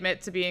fully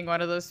admit to being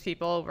one of those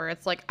people where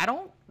it's like, I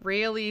don't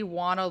really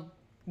want to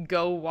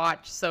go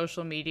watch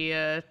social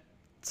media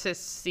to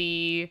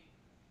see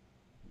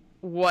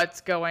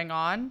what's going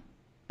on.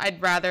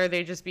 I'd rather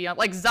they just be on,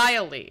 like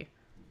Xia Li.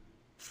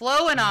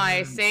 Flo and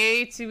I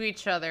say to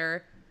each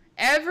other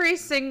every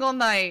single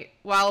night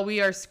while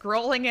we are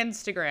scrolling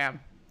Instagram,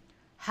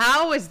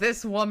 how is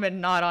this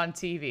woman not on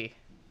TV?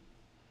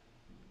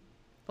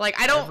 Like,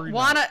 I don't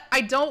want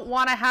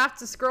to have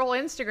to scroll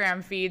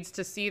Instagram feeds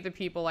to see the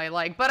people I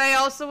like, but I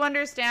also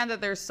understand that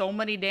there's so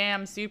many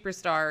damn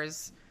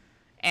superstars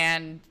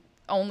and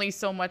only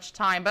so much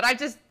time. But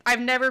I've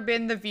never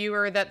been the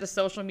viewer that the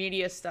social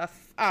media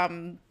stuff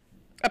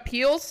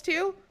appeals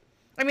to.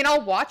 I mean,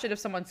 I'll watch it if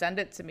someone sends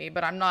it to me,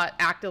 but I'm not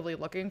actively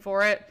looking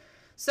for it.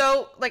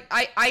 So, like,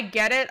 I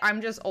get it.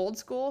 I'm just old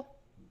school.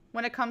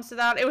 when it comes to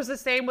that. It was the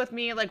same with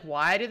me. Like,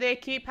 why do they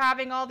keep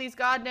having all these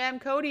goddamn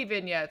Cody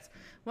vignettes?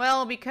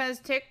 Well, because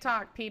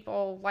TikTok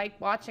people like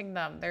watching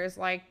them. There's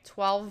like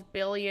 12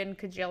 billion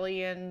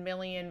cajillion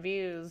million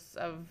views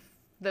of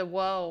the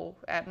woe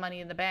at Money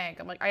in the Bank.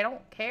 I'm like, I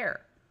don't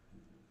care.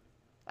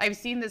 I've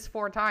seen this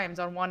 4 times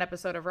on one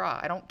episode of Raw.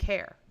 I don't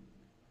care.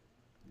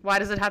 Why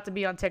does it have to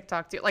be on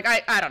TikTok too? Like,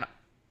 I don't know.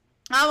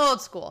 I'm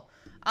old school.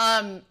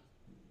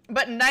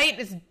 But Knight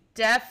is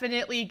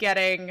definitely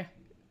getting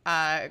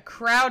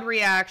crowd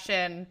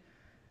reaction.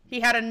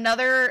 He had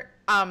another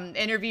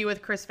interview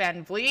with Chris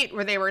Van Vliet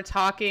where they were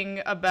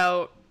talking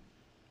about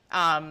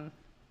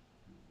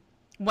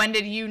when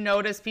did you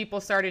notice people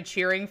started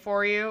cheering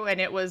for you?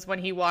 And it was when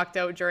he walked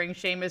out during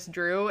Sheamus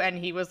Drew, and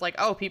he was like,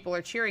 oh, people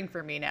are cheering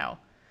for me now.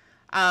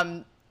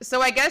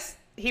 So I guess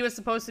he was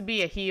supposed to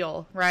be a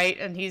heel, right?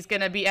 And he's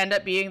going to end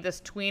up being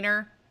this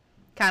tweener,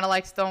 kind of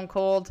like Stone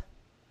Cold.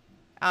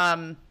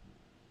 Probably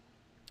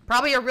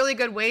a really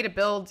good way to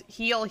build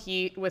heel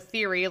heat with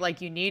Theory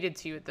like you needed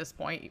to at this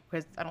point,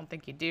 because I don't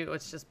think you do.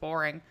 It's just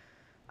boring.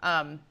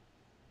 But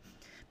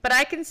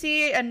I can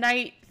see a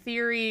Knight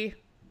Theory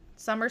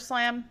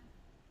SummerSlam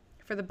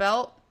for the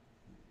belt.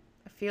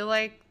 I feel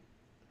like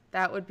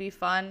that would be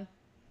fun.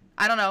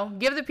 I don't know.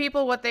 Give the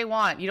people what they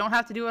want. You don't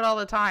have to do it all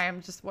the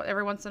time. Just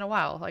every once in a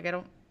while. Like, I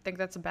don't think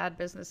that's a bad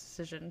business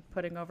decision,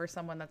 putting over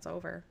someone that's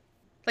over.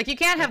 Like, you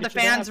can't have the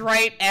fans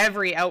write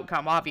every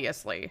outcome,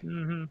 obviously.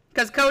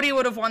 Because Cody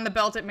would have won the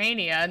belt at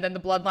Mania, and then the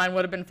Bloodline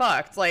would have been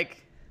fucked.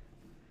 Like,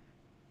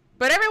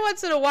 but every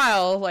once in a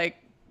while, like,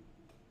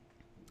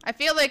 I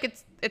feel like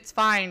it's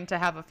fine to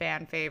have a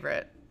fan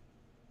favorite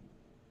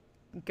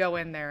go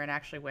in there and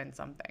actually win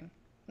something.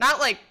 Not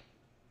like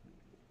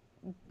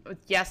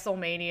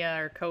Yeselmania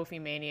or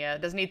Kofi Mania.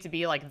 It doesn't need to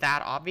be like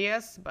that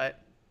obvious, but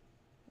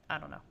I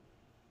don't know.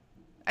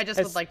 I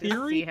just would like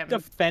to see him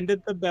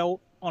defended the belt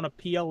on a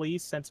PLE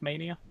since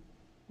Mania.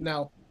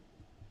 No,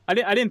 I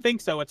didn't think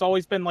so. It's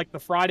always been like the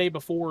Friday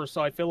before,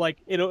 so I feel like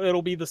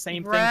it'll be the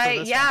same thing. Right? For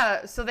this yeah.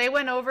 one. So they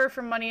went over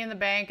from Money in the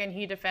Bank, and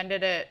he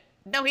defended it.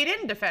 No, he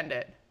didn't defend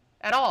it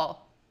at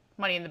all.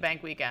 Money in the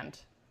Bank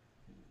weekend.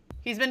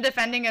 He's been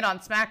defending it on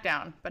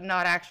SmackDown, but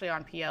not actually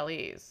on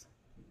PLEs.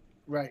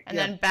 Right. And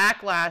then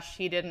Backlash,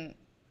 he didn't.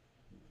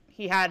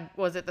 He had,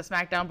 was it the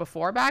SmackDown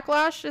before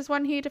Backlash is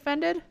when he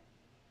defended?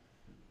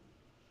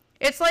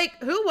 It's like,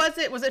 who was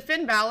it? Was it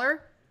Finn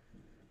Balor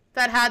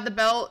that had the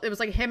belt? It was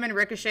like him and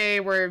Ricochet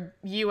were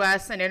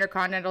US and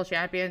Intercontinental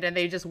Champions, and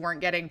they just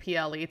weren't getting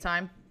PLE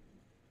time.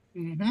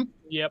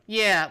 Yep.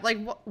 Yeah, like,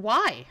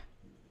 why?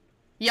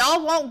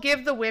 Y'all won't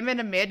give the women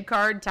a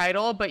mid-card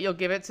title, but you'll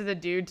give it to the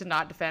dude to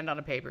not defend on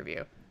a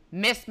pay-per-view.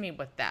 Miss me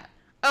with that.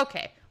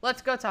 Okay,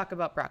 let's go talk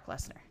about Brock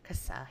Lesnar,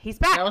 because he's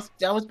back.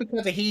 That was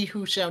because of He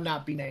Who Shall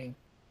Not Be Named.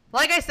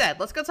 Like I said,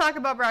 let's go talk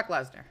about Brock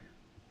Lesnar.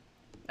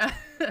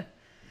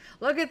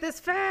 Look at this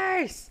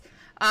face.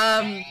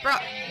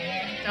 Brock.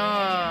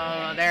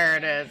 Oh, there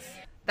it is.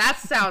 That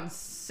sounds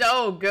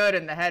so good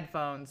in the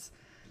headphones.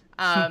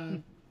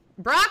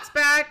 Brock's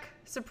back.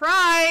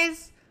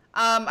 Surprise.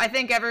 I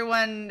think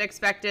everyone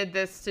expected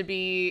this to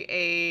be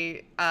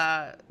a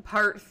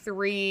part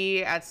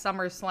 3 at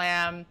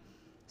SummerSlam,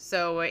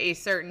 so a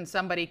certain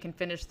somebody can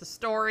finish the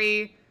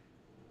story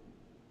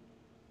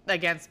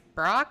against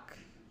Brock.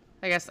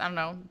 I guess, I don't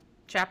know,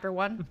 chapter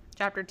 1,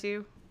 chapter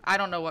 2. I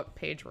don't know what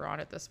page we're on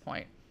at this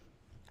point.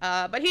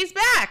 But he's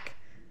back.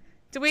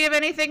 Do we have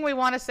anything we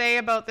want to say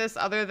about this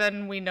other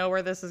than we know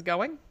where this is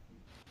going?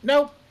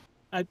 Nope.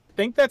 I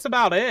think that's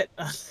about it.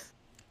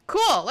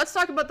 Cool. Let's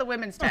talk about the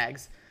women's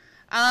tags.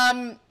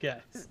 Yeah.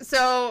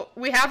 So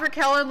we have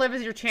Raquel and Liv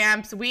as your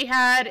champs. We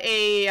had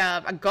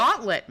a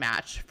gauntlet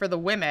match for the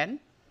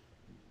women.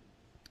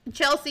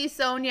 Chelsea,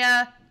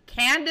 Sonya,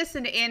 Candice,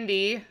 and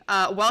Indy.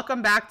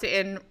 Welcome back to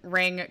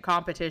in-ring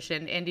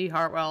competition. Indy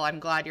Hartwell, I'm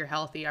glad you're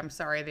healthy. I'm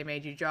sorry they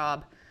made you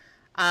job.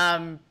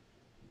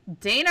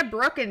 Dana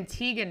Brooke and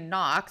Tegan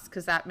Knox,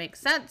 because that makes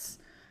sense.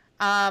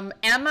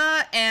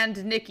 Emma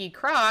and Nikki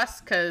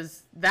Cross,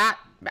 because that...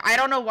 I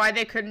don't know why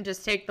they couldn't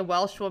just take the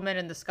Welsh woman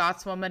and the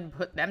Scots woman and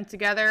put them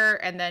together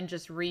and then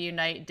just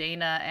reunite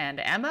Dana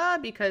and Emma,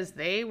 because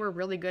they were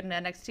really good in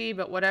NXT,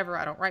 but whatever,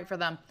 I don't write for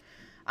them.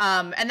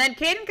 And then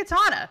Kate and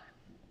Katana.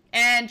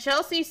 And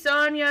Chelsea,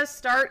 Sonya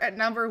start at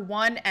number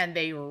 1, and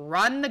they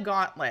run the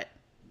gauntlet.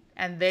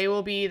 And they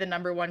will be the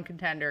number 1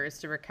 contenders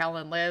to Raquel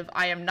and Liv.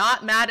 I am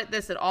not mad at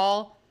this at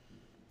all.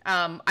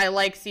 I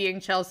like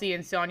seeing Chelsea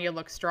and Sonya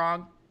look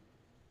strong.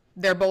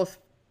 They're both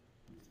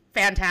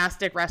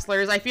fantastic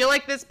wrestlers. I feel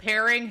like this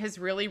pairing has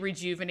really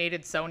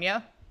rejuvenated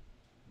Sonya.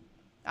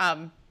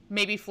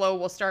 Maybe Flo,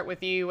 will start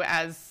with you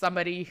as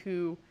somebody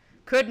who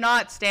could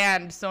not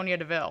stand Sonya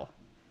Deville.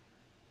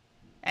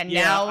 And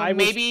now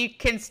maybe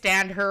can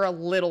stand her a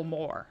little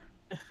more.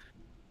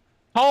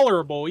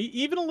 Tolerable,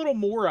 even a little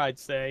more, I'd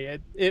say.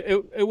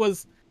 It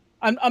was...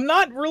 I'm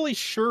not really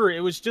sure.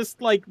 It was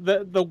just like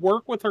the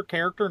work with her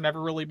character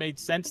never really made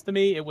sense to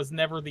me. It was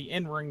never the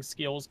in-ring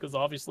skills, because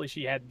obviously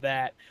she had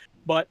that.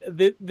 But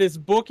this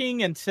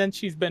booking, and since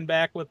she's been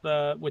back with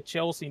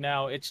Chelsea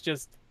now, it's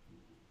just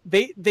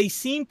they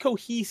seem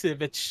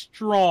cohesive. It's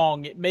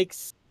strong. It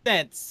makes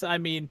sense. I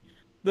mean,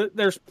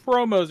 there's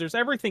promos, there's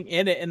everything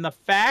in it, and the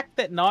fact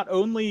that not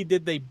only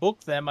did they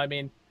book them, I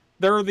mean,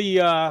 they're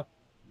the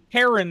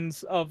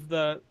Karens of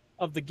the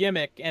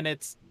gimmick, and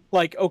it's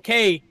like,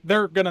 okay,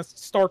 they're gonna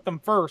start them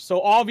first,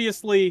 so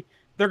obviously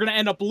they're gonna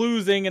end up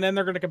losing, and then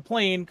they're gonna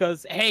complain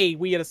because, hey,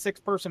 we had a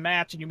 6-person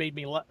match and you made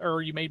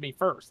me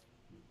first.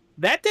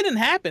 That didn't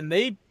happen.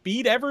 They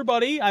beat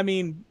everybody. I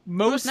mean,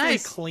 mostly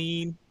nice.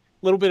 Clean.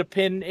 A little bit of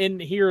pin in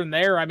here and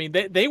there. I mean,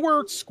 they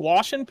were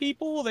squashing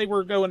people. They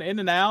were going in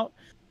and out.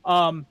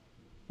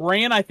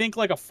 Ran, I think,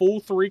 like a full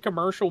 3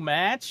 commercial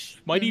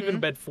match. Might even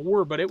have been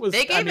 4, but it was.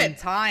 They gave it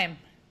time.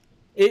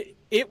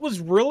 It was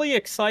really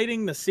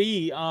exciting to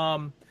see.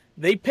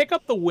 They pick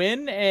up the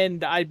win,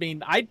 and I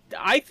mean,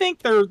 I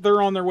think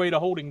they're on their way to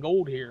holding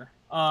gold here.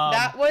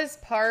 That was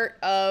part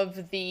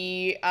of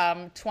the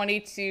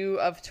 22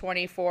 of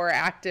 24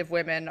 active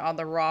women on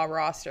the Raw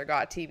roster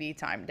got TV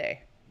time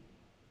day.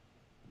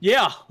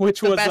 Yeah,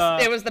 which was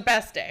best, it was the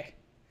best day.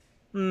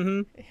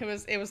 Mm-hmm. It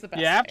was the best.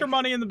 Yeah, after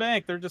Money in the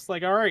Bank, they're just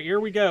like, all right, here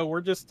we go.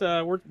 We're just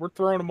we're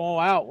throwing them all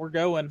out. We're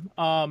going.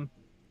 Yeah,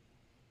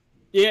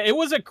 it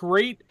was a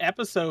great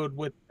episode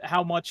with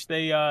how much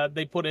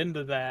they put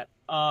into that.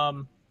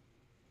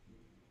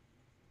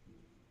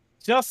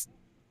 Just.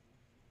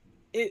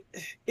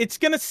 It's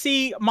gonna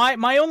see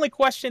my only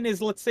question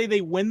is, let's say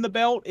they win the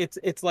belt,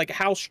 it's like,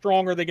 how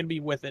strong are they gonna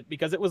be with it?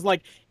 Because it was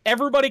like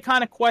everybody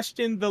kind of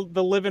questioned the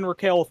Liv and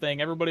Raquel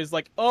thing. Everybody's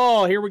like,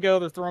 oh, here we go,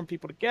 they're throwing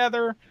people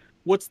together,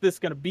 what's this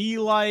gonna be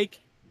like?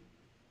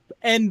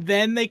 And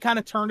then they kind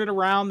of turned it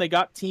around. They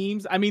got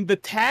teams. I mean, the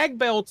tag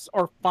belts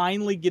are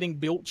finally getting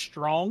built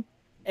strong,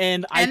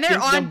 and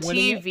they're on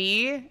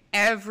TV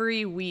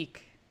every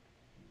week.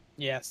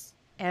 Yes,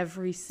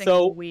 every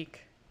single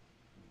week.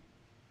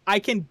 I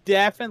can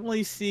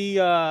definitely see.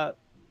 I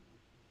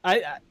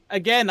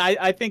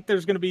think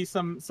there's going to be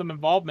some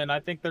involvement. I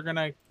think they're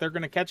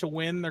gonna catch a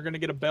win. They're gonna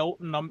get a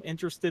belt, and I'm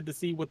interested to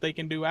see what they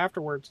can do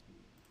afterwards.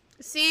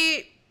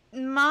 See,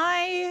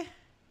 my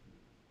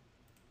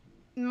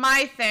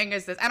thing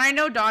is this, and I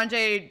know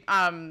Donjay.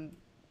 I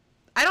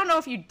don't know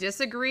if you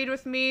disagreed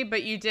with me,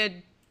 but you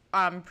did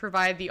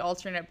provide the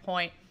alternate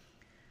point.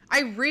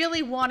 I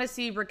really want to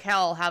see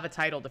Raquel have a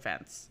title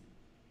defense.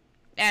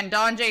 And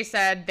Donjay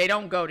said they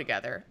don't go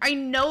together. I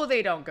know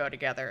they don't go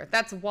together.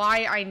 That's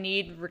why I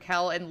need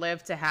Raquel and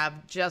Liv to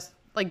have just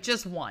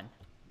one.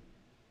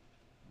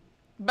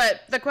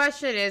 But the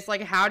question is,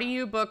 like, how do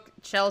you book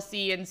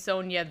Chelsea and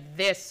Sonya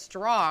this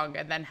strong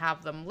and then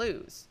have them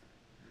lose?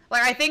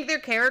 Like, I think their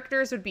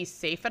characters would be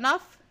safe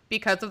enough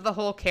because of the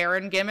whole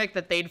Karen gimmick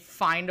that they'd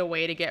find a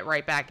way to get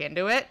right back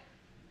into it.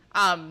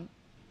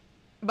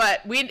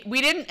 But we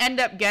didn't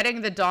end up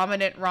getting the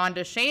dominant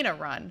Ronda Shayna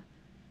run.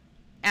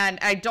 And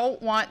I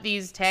don't want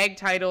these tag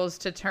titles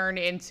to turn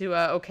into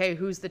okay,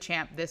 who's the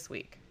champ this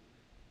week?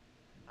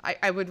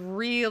 I would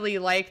really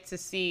like to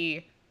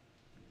see,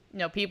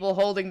 people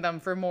holding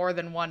them for more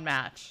than one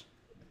match.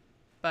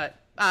 But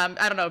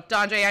I don't know,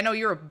 Donjay, I know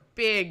you're a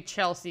big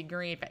Chelsea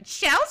Green fan.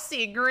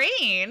 Chelsea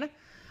Green?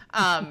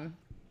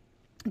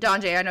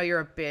 Donjay, I know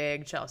you're a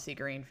big Chelsea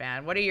Green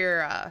fan.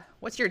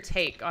 What's your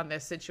take on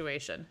this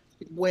situation?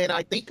 When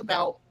I think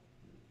about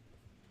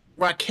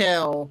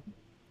Raquel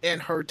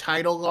and her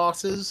title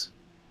losses,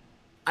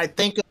 I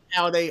think of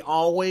how they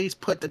always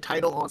put the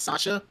title on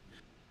Sasha,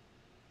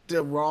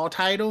 the Raw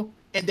title,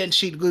 and then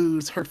she'd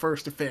lose her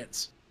first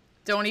defense.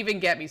 Don't even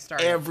get me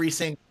started. Every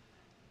single.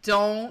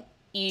 Don't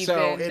even.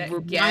 So it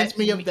reminds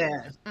me of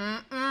that.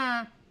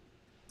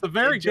 It's a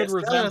very good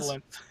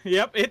resemblance. Does.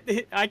 Yep,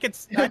 I can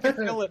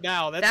feel it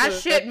now. That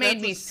shit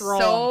made me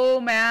so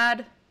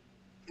mad.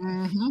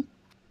 Mm-hmm.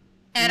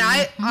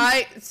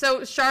 And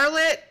so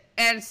Charlotte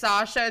and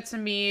Sasha, to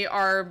me,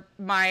 are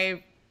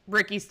my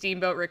Ricky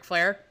Steamboat, Ric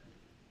Flair.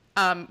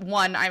 1,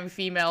 I'm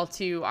female.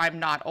 2, I'm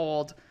not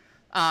old.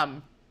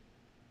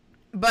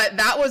 But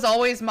that was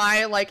always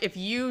my, like, if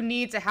you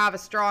need to have a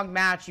strong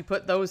match, you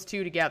put those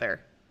two together.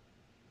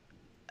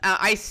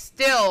 I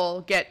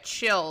still get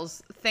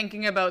chills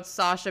thinking about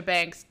Sasha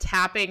Banks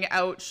tapping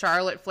out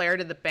Charlotte Flair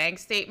to the bank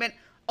statement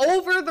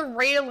over the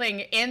railing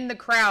in the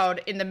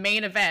crowd in the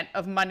main event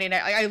of Monday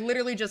Night. I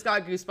literally just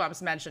got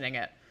goosebumps mentioning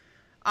it.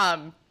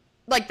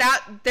 Like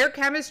that, their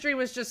chemistry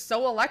was just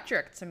so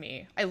electric to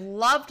me. I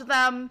loved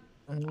them.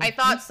 Mm-hmm. I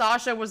thought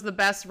Sasha was the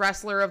best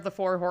wrestler of the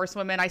 4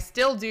 horsewomen. I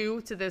still do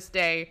to this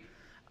day.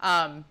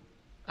 I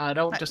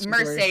don't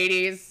disagree.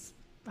 Mercedes,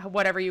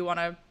 whatever you want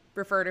to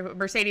refer to,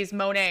 Mercedes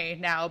Moné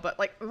now, but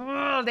like,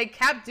 they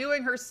kept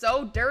doing her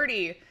so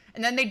dirty.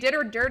 And then they did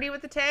her dirty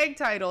with the tag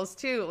titles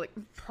too. Like,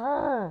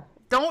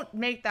 don't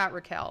make that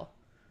Raquel.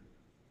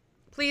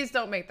 Please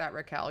don't make that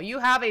Raquel. You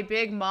have a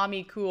big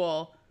mommy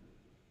cool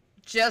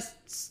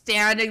just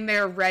standing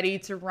there ready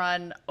to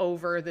run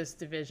over this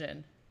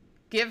division.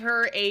 Give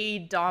her a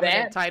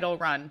dominant title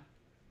run.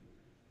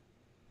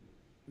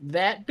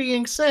 That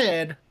being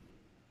said,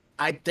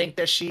 I think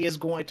that she is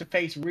going to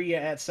face Rhea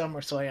at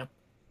SummerSlam.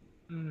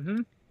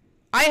 Mm-hmm.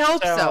 I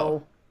hope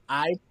so.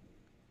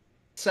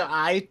 So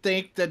I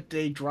think that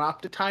they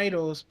dropped the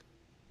titles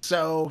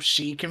so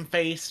she can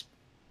face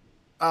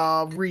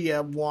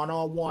Rhea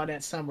one-on-one at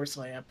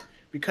SummerSlam,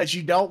 because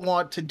you don't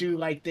want to do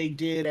like they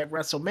did at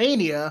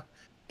WrestleMania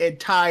and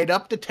tied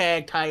up the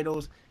tag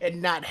titles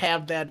and not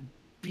have that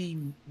be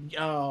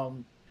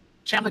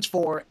challenged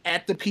for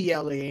at the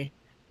PLE.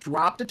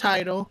 Drop the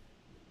title,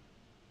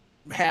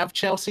 have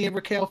Chelsea and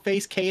Raquel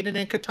face Kaden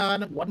and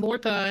Katana one more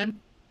time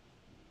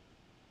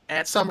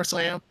at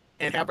SummerSlam,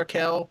 and have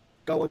Raquel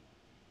go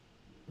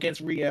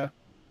against Rhea.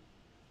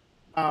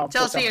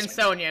 Chelsea and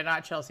Sonya,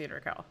 not Chelsea and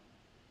Raquel.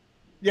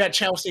 Yeah,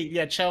 Chelsea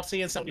and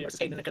Sonya versus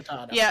Kaden and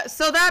Katana. Yeah,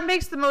 so that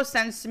makes the most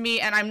sense to me,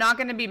 and I'm not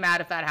going to be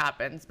mad if that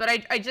happens. But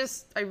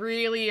I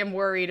really am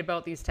worried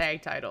about these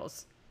tag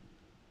titles,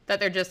 that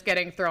they're just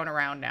getting thrown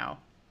around now.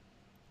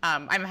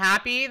 I'm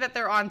happy that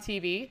they're on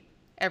TV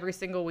every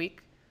single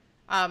week.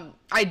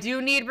 I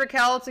do need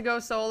Raquel to go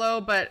solo,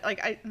 but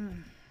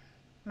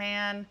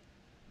man,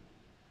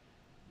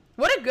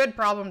 what a good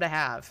problem to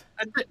have.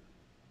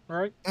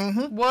 Right?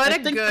 Mm-hmm. What a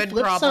good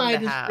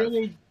problem to have.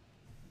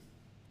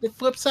 The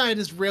flip side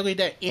is really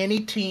that any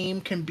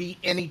team can beat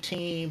any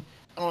team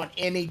on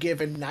any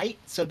given night.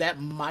 So that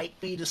might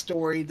be the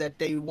story that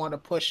they want to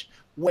push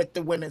with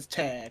the women's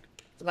tag.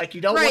 Like, you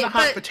don't want to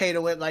hot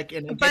potato it like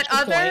in a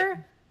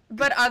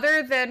But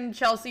other than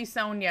Chelsea,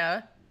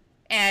 Sonya,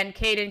 and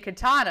Kaden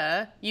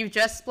Katana, you've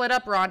just split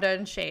up Ronda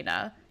and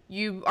Shayna.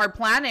 You are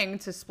planning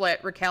to split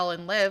Raquel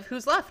and Liv.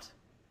 Who's left?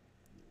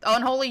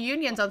 Unholy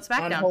Union's on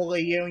SmackDown.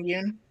 Unholy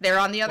Union. They're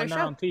on the other show.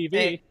 On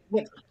TV.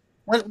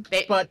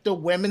 But the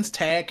women's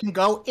tag can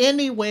go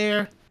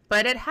anywhere.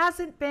 But it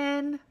hasn't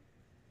been.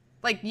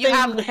 Like,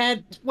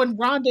 had when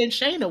Ronda and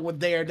Shayna were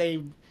there,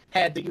 they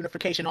had the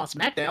unification on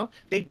SmackDown.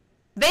 They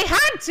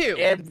had to.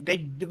 And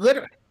they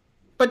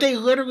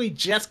literally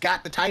just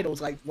got the titles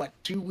like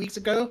 2 weeks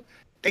ago.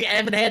 They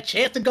haven't had a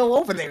chance to go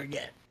over there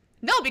yet.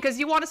 No, because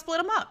you want to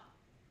split them up.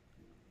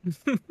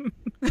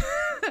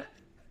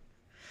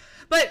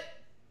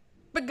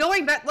 But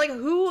going back, like,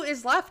 who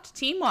is left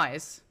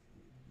team-wise?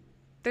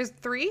 There's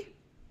 3?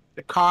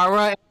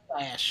 Cara and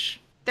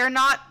Flash. They're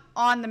not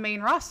on the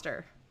main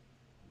roster.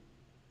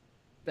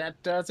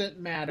 That doesn't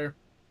matter.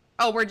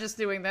 Oh, we're just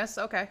doing this?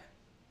 Okay.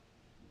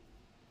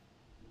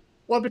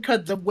 Well,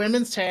 because the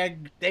women's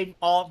tag, they've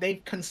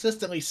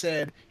consistently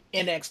said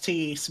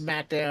NXT,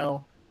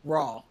 SmackDown,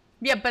 Raw.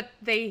 Yeah, but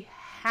they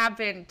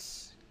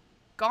haven't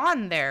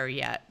gone there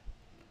yet.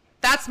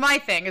 That's my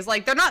thing, is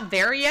like, they're not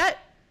there yet,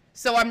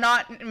 so I'm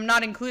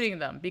not including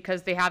them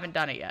because they haven't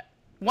done it yet.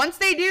 Once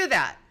they do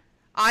that,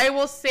 I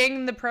will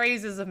sing the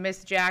praises of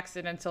Miss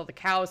Jackson until the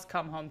cows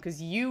come home,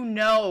 because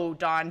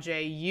Don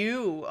J,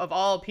 you, of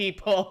all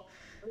people,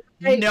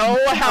 know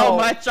how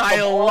much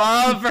I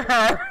love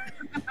her.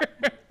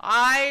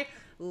 I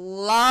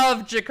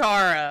love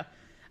Jakara.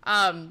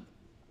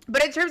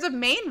 But in terms of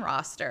main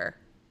roster,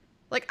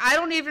 like, I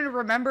don't even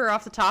remember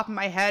off the top of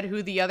my head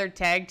who the other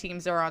tag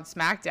teams are on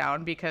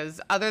SmackDown, because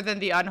other than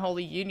the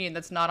Unholy Union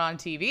that's not on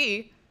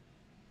TV,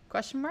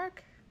 question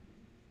mark?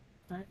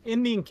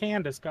 Indy and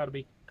Candice got to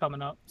be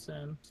coming up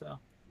soon, so.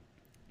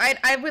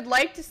 I would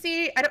like to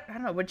see, I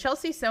don't know, would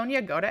Chelsea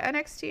Sonya go to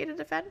NXT to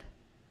defend?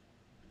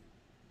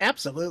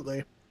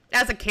 Absolutely.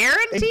 As a Karen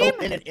team? They've both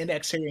been in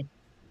NXT.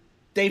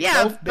 They've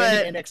both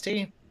been in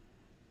NXT.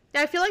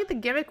 Yeah, I feel like the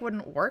gimmick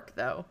wouldn't work,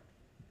 though.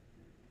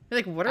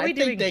 Like, what are we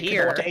doing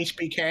here? I think they could go to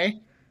HBK.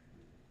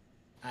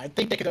 I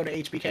think they could go to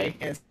HBK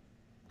and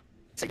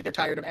say they're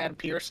tired of Adam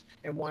Pearce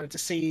and wanted to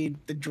see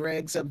the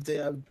dregs of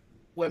the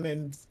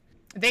women's.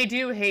 They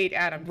do hate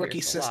Adam rookie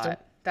Pearce system. A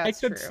lot.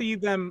 That's I could true. see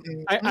them.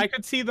 I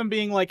could see them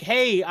being like,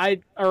 "Hey,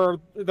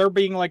 they're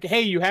being like,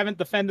 hey, you haven't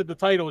defended the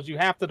titles. You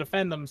have to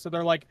defend them." So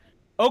they're like,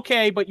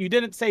 "Okay, but you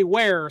didn't say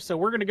where, so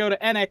we're gonna go to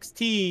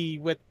NXT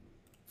with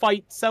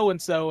fight so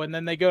and so," and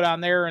then they go down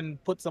there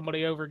and put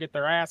somebody over, get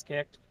their ass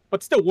kicked,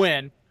 but still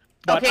win.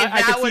 But okay,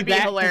 I that would be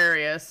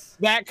hilarious.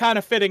 That kind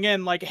of fitting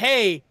in, like,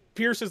 hey,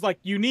 Pierce is like,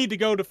 you need to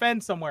go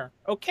defend somewhere.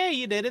 Okay,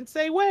 you didn't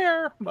say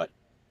where, but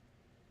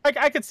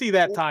I could see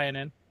that tying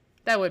in.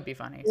 That would be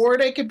funny. Or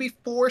they could be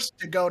forced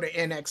to go to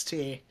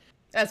NXT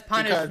as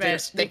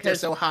punishment because they're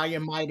so high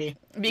and mighty.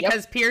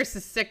 Because Pierce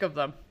is sick of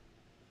them.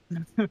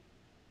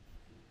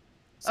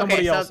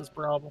 Somebody else's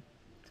problem.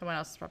 Someone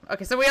else's problem.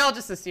 Okay, so we all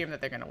just assume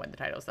that they're going to win the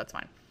titles. That's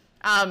fine.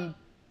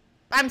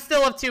 I'm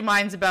still of two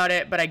minds about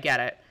it, but I get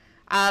it.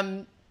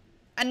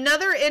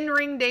 Another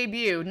in-ring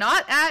debut,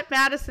 not at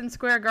Madison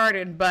Square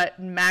Garden, but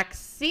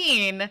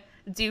Maxine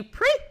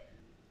Dupri.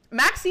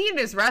 Maxine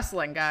is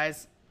wrestling,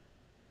 guys.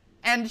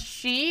 And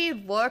she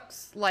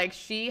looks like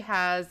she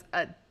has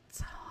a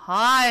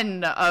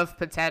ton of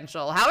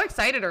potential. How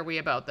excited are we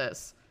about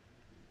this?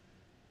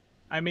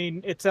 I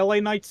mean, it's LA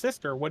Knight's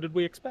sister. What did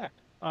we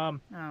expect? Oh,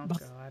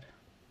 God.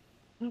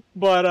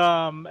 But,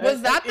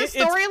 was that the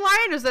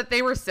storyline? Is that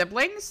they were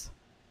siblings?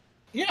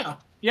 Yeah.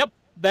 Yep.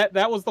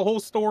 That was the whole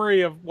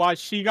story of why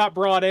she got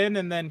brought in,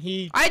 and then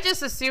he... I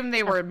just assumed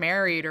they were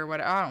married or what.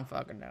 I don't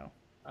fucking know.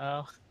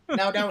 Oh.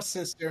 No, that was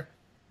sister.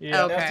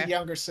 Yeah. Okay. That's the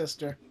younger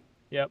sister.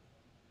 Yep.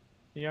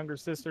 The younger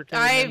sister came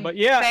in. But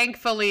yeah,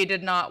 thankfully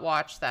did not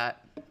watch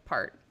that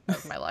part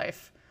of my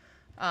life.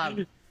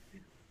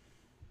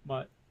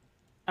 But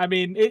I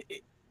mean,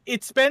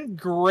 it's been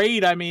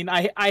great. I mean,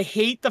 I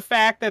hate the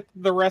fact that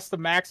the rest of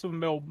Maximum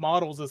Male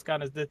Models has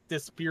kind of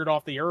disappeared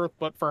off the earth.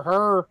 But for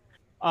her,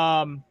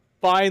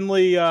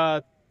 finally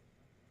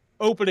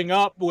opening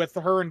up with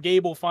her and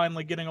Gable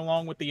finally getting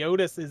along with the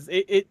Otis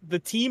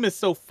the team is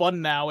so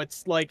fun now.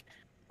 It's like,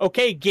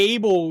 okay,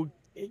 Gable,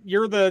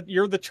 you're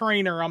the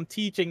trainer. I'm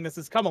teaching. This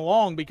has come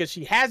along because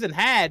she hasn't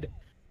had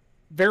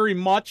very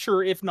much,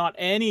 or if not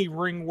any,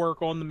 ring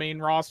work on the main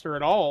roster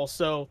at all.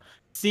 So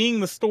seeing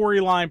the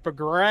storyline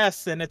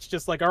progress, and it's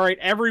just like, all right,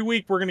 every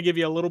week we're going to give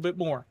you a little bit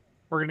more.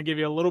 We're going to give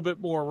you a little bit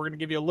more. We're going to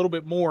give you a little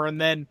bit more. And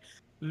then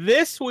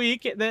this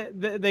week,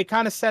 they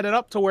kind of set it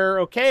up to where,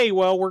 okay,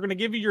 well, we're going to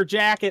give you your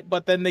jacket,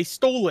 but then they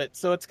stole it.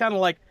 So it's kind of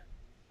like,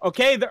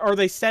 okay, are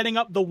they setting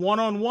up the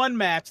one-on-one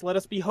match? Let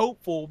us be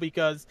hopeful,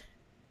 because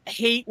I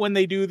hate when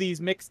they do these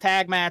mixed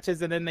tag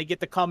matches and then they get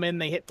to come in,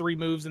 they hit 3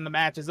 moves, and the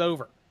match is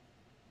over.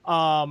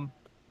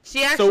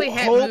 She actually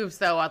hit moves,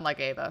 though, unlike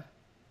Ava.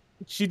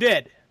 She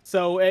did.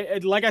 So,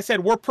 like I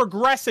said, we're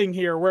progressing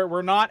here.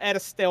 We're not at a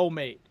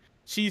stalemate.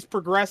 She's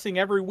progressing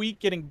every week,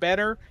 getting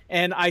better.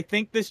 And I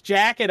think this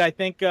jacket,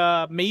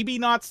 maybe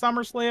not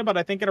SummerSlam, but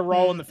I think at a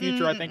Raw in the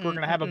future, I think we're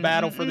going to have a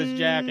battle for this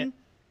jacket.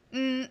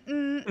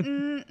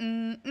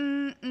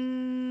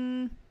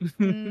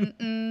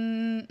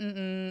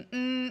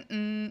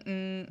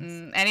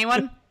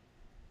 Anyone?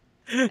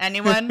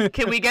 Anyone?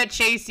 Can we get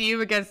Chase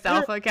U against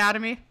Alpha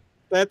Academy?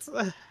 That's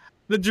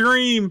the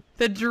dream.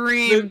 The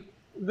dream.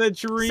 The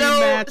dream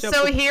matchup.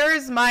 So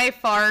here's my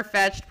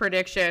far-fetched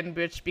prediction,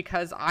 which,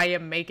 because I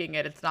am making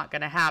it, it's not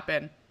going to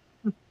happen.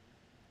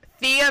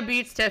 Thea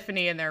beats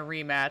Tiffany in their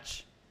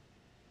rematch.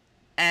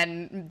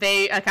 And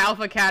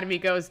Alpha Academy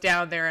goes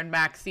down there and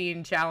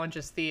Maxine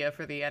challenges Thea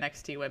for the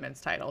NXT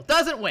Women's title.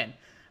 Doesn't win,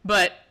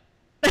 but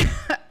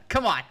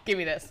come on, give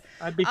me this.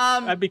 I'd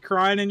be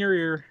crying in your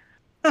ear.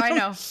 I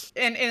know,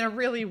 in a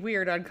really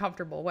weird,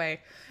 uncomfortable way.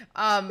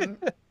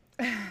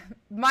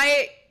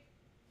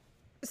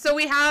 So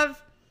we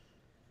have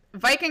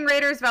Viking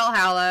Raiders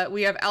Valhalla,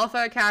 we have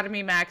Alpha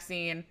Academy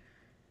Maxine,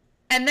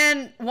 and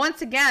then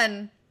once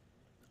again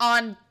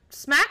on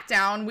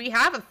SmackDown we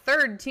have a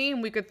third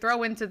team we could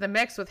throw into the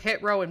mix with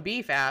Hit Row and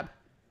BFAB.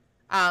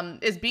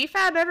 Is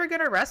BFAB ever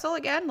gonna wrestle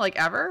again, like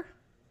ever?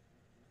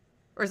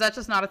 Or is that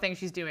just not a thing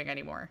she's doing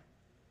anymore?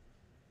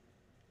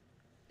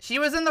 She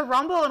was in the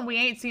Rumble and we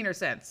ain't seen her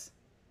since.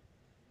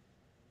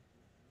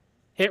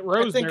 Hit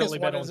Row's barely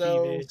been on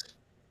TV.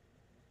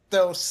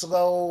 Those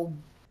slow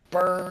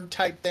burn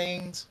type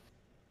things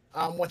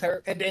with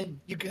her, and then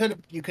you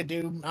could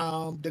do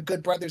the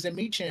Good Brothers and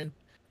Michin.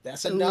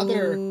 That's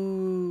another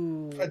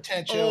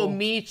potential. Oh,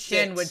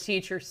 Michin would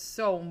teach her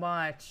so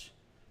much,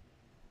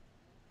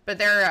 but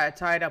they're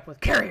tied up with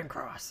Karrion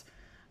Kross,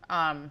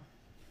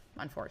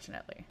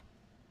 unfortunately.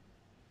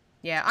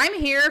 Yeah, I'm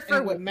here for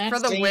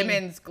the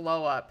women's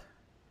glow up.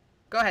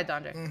 Go ahead,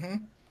 Donjay. Mm-hmm.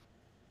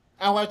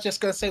 I was just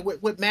gonna say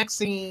with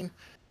Maxine,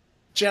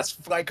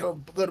 just like a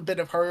little bit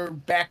of her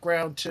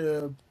background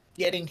to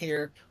getting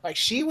here. Like,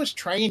 she was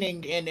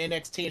training in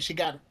NXT and she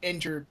got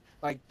injured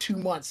like 2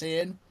 months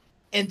in,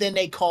 and then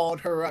they called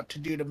her up to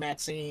do the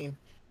Maxine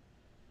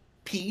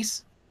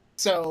piece.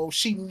 So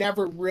she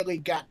never really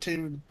got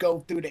to go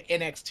through the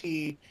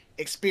NXT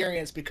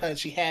experience because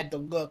she had the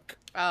look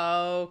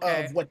of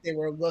what they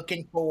were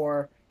looking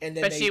for, and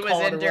then she was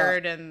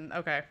injured and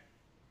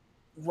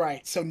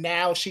right. So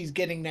now she's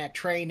getting that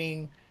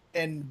training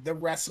and the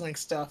wrestling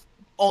stuff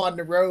on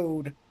the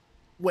road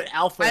with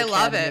Alpha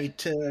Academy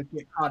to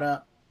get caught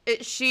up.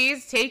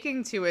 She's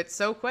taking to it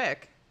so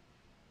quick.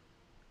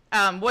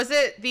 Was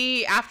it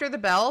the After the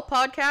Bell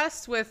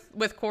podcast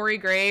with Corey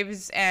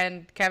Graves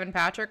and Kevin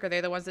Patrick? Are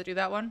they the ones that do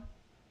that one?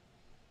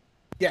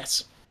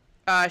 Yes.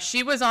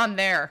 She was on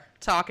there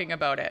talking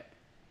about it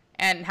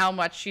and how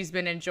much she's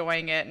been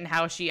enjoying it and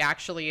how she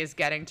actually is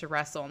getting to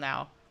wrestle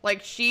now.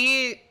 Like,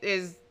 she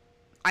is...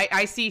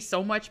 I see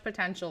so much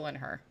potential in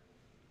her.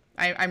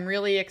 I'm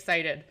really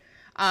excited.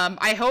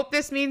 I hope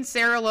this means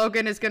Sarah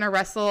Logan is going to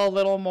wrestle a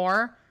little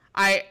more.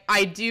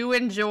 I do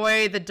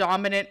enjoy the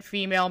dominant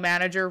female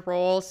manager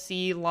role,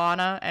 see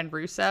Lana and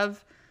Rusev.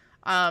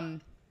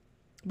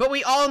 But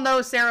we all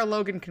know Sarah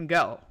Logan can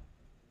go.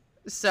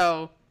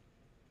 So,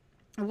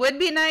 it would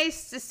be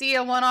nice to see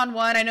a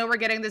one-on-one. I know we're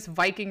getting this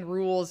Viking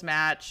Rules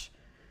match.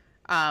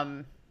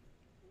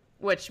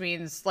 Which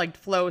means, like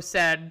Flo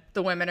said,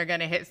 the women are going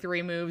to hit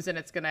 3 moves and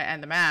it's going to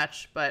end the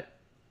match. But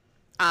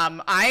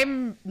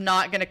I'm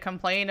not going to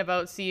complain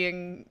about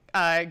seeing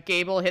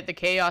Gable hit the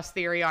Chaos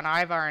Theory on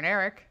Ivar and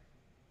Eric.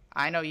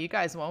 I know you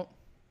guys won't.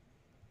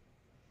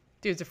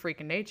 Dude's a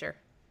freak in nature.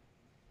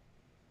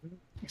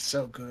 He's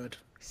so good.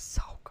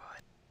 So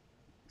good.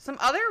 Some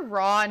other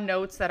Raw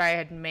notes that I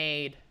had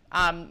made.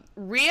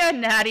 Rhea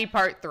Natty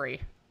Part 3.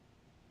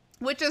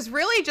 Which is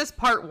really just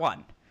Part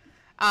 1.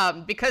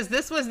 Because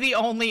this was the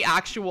only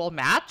actual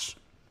match.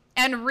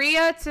 And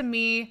Rhea, to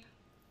me,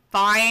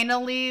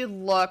 finally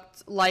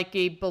looked like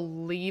a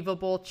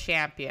believable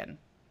champion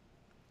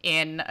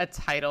in a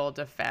title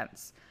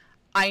defense.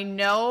 I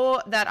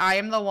know that I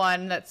am the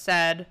one that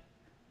said,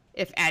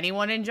 if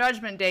anyone in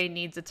Judgment Day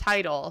needs a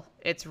title,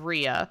 it's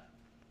Rhea.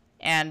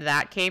 And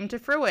that came to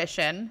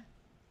fruition.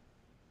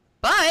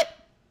 But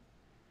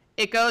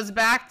it goes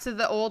back to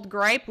the old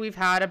gripe we've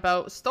had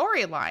about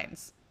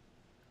storylines.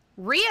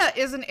 Rhea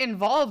isn't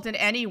involved in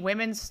any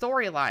women's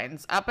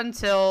storylines up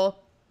until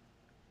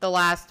the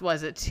last,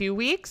 was it 2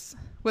 weeks,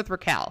 with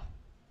Raquel.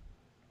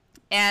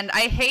 And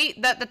I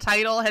hate that the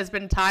title has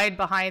been tied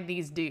behind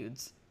these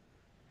dudes.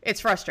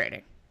 It's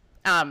frustrating.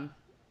 I'm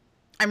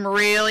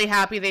really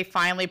happy they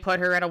finally put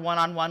her in a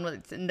one-on-one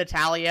with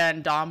Natalya,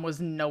 and Dom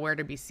was nowhere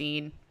to be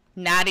seen.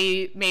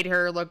 Natty made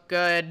her look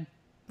good.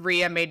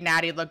 Rhea made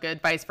Natty look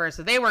good, vice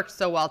versa. They worked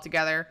so well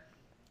together.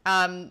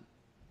 But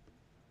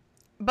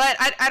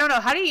I don't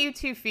know. How do you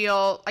two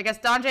feel? I guess,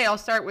 Donjay, I'll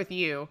start with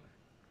you.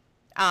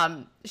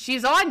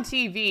 She's on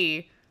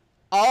TV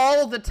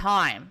all the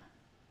time,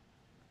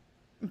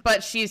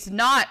 but she's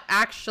not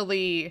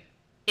actually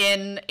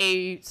in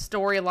a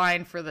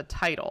storyline for the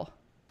title.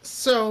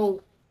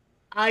 So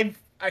I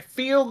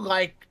feel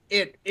like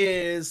it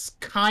is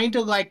kind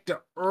of like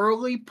the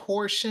early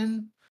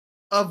portion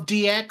of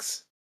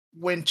DX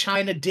when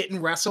Chyna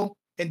didn't wrestle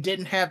and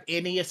didn't have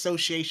any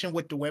association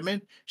with the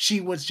women.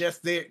 She was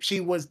just there. She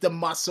was the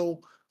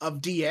muscle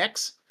of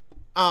DX.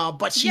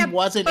 But she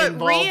wasn't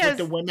involved with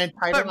the women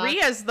title. But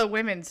Rhea's the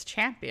women's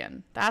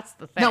champion. That's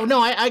the thing. No,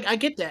 I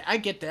get that. I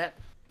get that.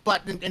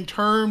 But in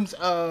terms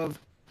of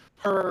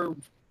her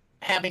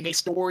having a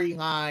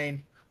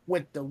storyline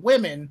with the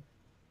women,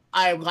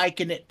 I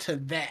liken it to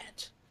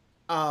that.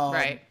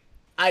 Right.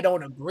 I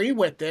don't agree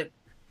with it,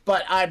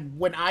 but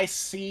when I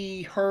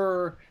see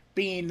her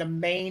being the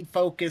main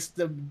focus,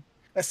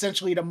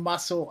 essentially the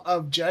muscle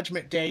of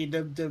Judgment Day,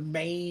 the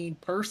main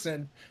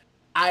person,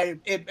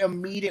 it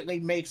immediately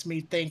makes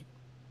me think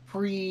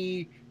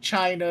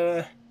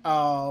pre-Chyna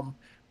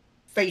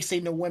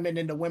facing the women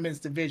in the women's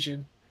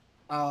division.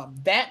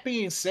 That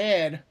being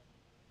said,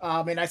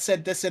 and I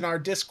said this in our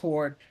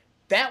Discord,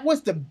 that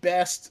was the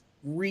best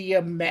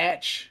Rhea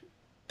match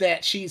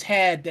that she's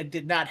had that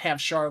did not have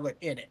Charlotte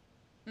in it.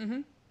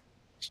 Mm-hmm.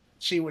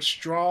 She was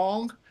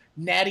strong.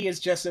 Natty is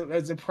just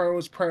as a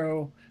pro's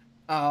pro.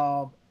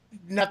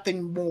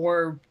 Nothing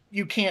more.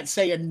 You can't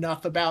say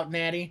enough about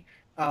Natty.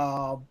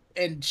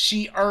 And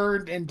she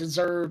earned and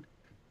deserved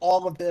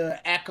all of the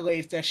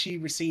accolades that she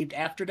received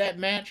after that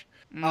match.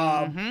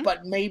 Mm-hmm.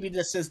 But maybe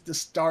this is the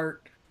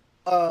start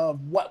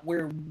of what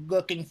we're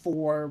looking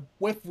for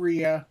with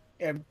Rhea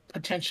and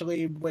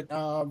potentially with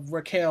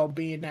Raquel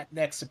being that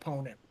next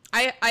opponent.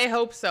 I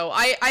hope so.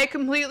 I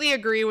completely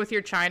agree with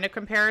your Chyna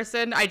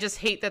comparison. I just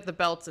hate that the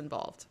belt's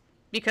involved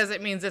because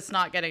it means it's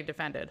not getting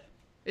defended.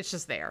 It's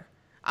just there.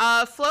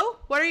 Flo,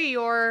 what are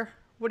your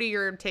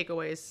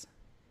takeaways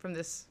from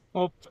this?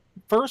 Well,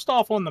 first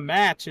off on the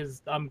match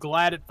is I'm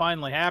glad it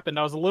finally happened.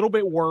 I was a little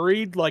bit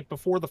worried, like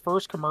before the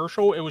first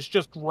commercial, it was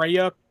just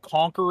Rhea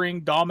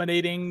conquering,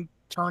 dominating,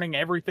 turning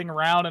everything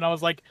around. And I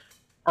was like,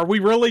 are we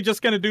really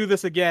just going to do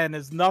this again?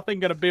 Is nothing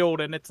going to build?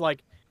 And it's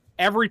like,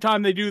 every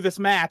time they do this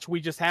match, we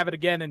just have it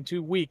again in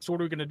 2 weeks. What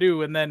are we going to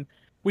do? And then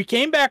we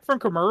came back from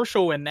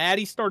commercial and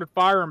Natty started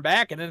firing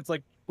back. And then it's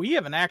like, we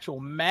have an actual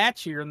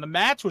match here. And the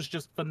match was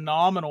just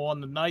phenomenal on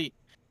the night.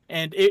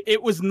 And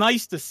it was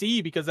nice to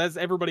see because, as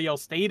everybody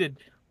else stated,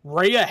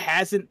 Rhea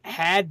hasn't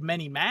had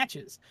many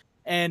matches.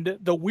 And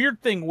the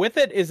weird thing with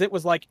it is it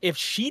was like, if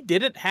she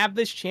didn't have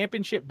this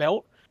championship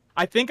belt,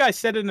 I think I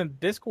said it in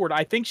Discord,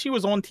 I think she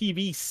was on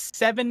TV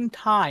 7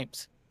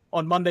 times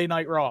on Monday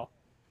Night Raw.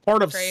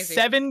 Part of Crazy.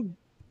 7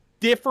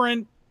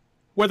 different,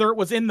 whether it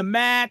was in the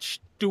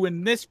match,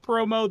 doing this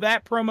promo,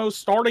 that promo,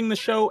 starting the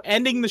show,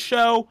 ending the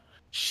show.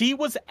 She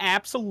was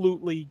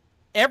absolutely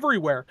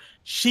everywhere.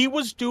 She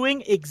was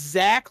doing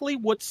exactly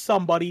what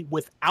somebody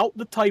without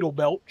the title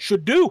belt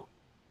should do.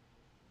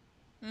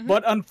 Mm-hmm.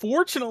 But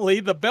unfortunately,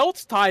 the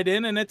belt's tied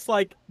in, and it's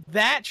like,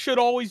 that should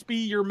always be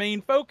your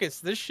main focus.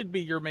 This should be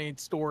your main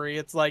story.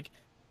 It's like,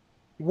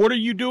 what are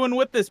you doing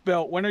with this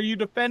belt? When are you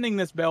defending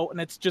this belt?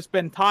 And it's just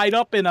been tied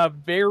up in a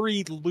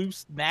very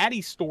loose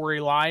Natty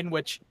storyline,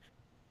 which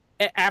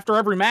after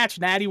every match,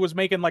 Natty was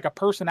making like a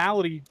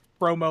personality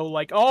promo,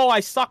 like, oh,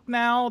 I suck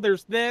now.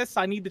 There's this.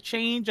 I need to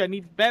change. I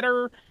need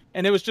better.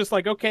 And it was just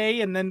like,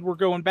 okay. And then we're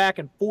going back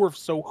and forth.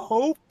 So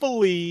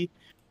hopefully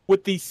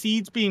with these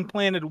seeds being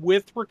planted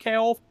with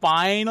Raquel,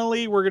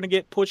 finally we're going to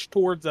get pushed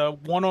towards a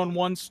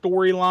one-on-one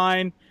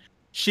storyline.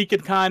 She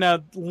could kind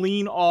of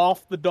lean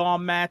off the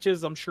Dom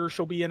matches. I'm sure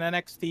she'll be in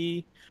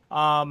NXT.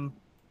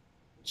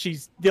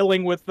 She's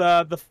dealing with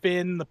the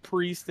Finn, the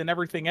Priest, and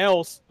everything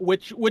else,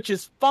 which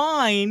is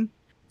fine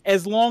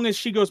as long as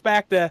she goes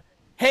back to,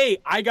 hey,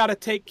 I got to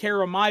take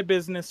care of my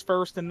business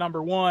first and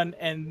number one,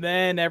 and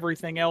then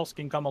everything else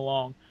can come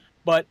along.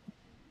 But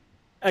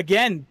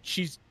again,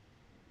 she's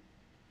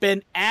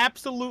been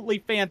absolutely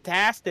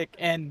fantastic,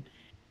 and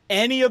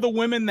any of the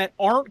women that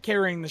aren't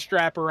carrying the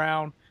strap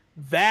around,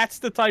 that's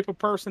the type of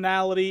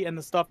personality and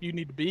the stuff you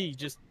need to be.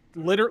 Just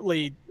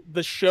literally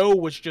the show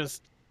was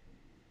just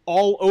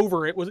all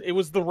over. It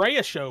was the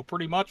Rhea show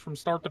pretty much from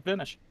start to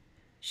finish.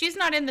 She's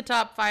not in the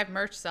top 5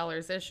 merch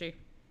sellers, is she?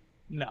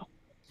 No.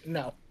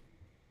 No.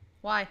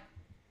 Why?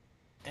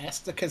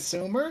 Ask the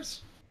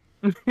consumers.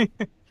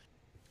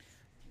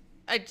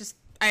 I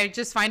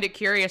just find it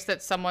curious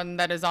that someone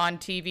that is on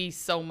TV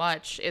so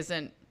much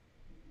isn't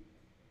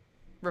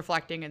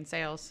reflecting in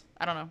sales.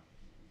 I don't know.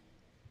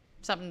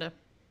 Something to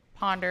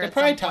ponder at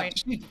some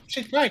point.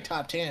 She's probably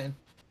top 10.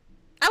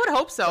 I would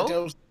hope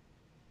so.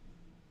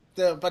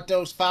 But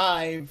those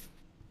 5,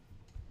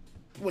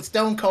 with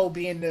Stone Cold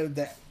being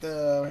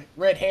the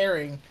red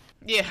herring,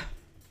 yeah,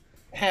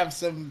 have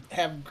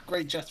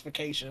great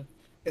justification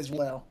as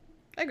well.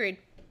 Agreed.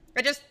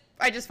 I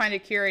just find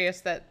it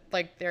curious that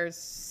like there's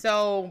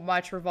so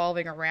much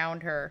revolving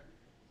around her,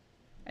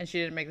 and she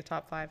didn't make the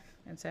top 5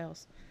 in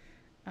sales.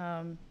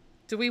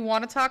 Do we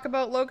want to talk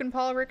about Logan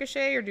Paul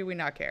Ricochet, or do we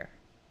not care?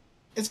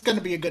 It's going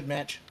to be a good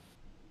match.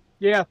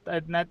 Yeah,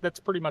 that's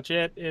pretty much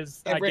it.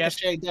 I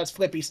Ricochet guess does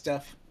flippy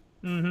stuff.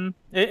 Mm-hmm.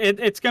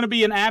 It's going to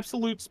be an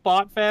absolute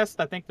spot fest.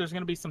 I think there's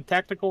going to be some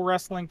technical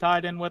wrestling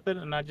tied in with it,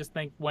 and I just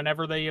think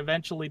whenever they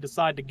eventually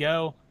decide to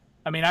go,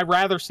 I mean, I'd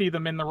rather see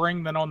them in the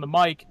ring than on the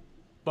mic,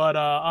 but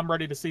I'm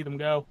ready to see them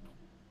go.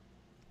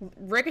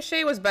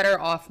 Ricochet was better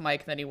off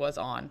mic than he was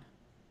on.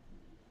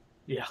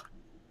 Yeah,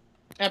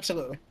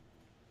 absolutely.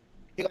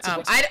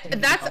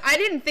 I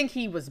didn't think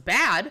he was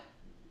bad.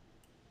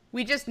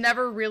 We just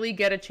never really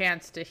get a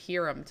chance to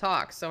hear him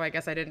talk, so I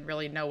guess I didn't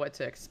really know what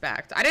to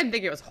expect. I didn't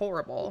think it was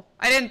horrible.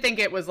 I didn't think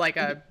it was like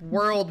a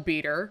world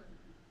beater.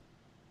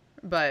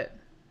 But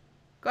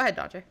go ahead,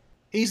 Dante.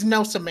 He's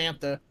no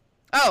Samantha.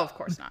 Oh, of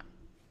course not.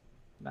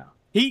 No.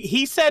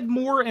 He said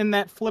more in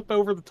that flip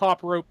over the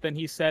top rope than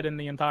he said in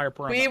the entire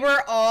promo. We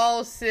were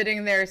all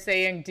sitting there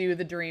saying, do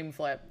the dream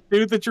flip.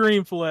 Do the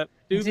dream flip.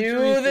 Do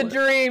the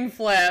dream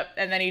flip.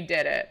 And then he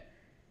did it.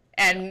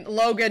 And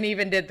Logan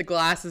even did the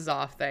glasses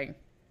off thing.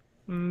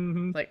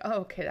 Mm-hmm. Like,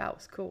 oh, okay, that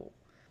was cool.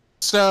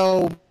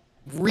 So,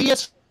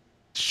 Rhea's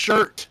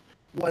shirt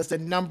was the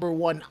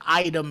 #1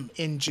 item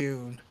in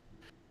June.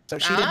 So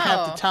she didn't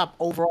have the top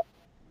overall.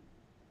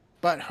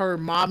 But her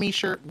mommy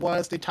shirt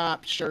was the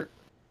top shirt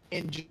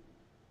in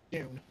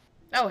June.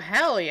 Oh,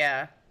 hell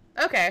yeah.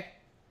 Okay.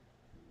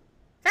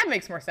 That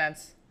makes more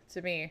sense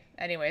to me.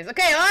 Anyways.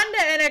 Okay, on to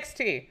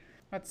NXT.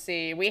 Let's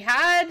see. We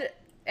had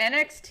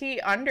NXT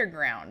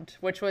Underground,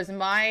 which was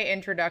my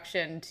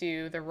introduction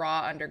to the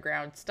Raw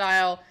Underground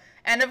style.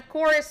 And of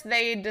course,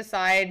 they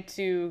decide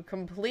to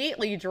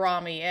completely draw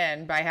me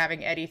in by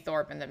having Eddie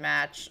Thorpe in the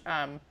match.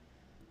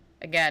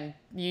 Again,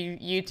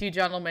 you two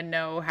gentlemen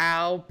know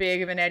how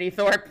big of an Eddie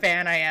Thorpe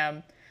fan I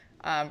am.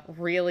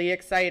 Really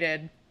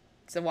excited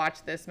to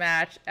watch this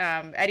match.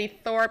 Eddie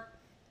Thorpe,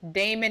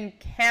 Damon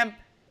Kemp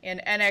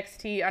in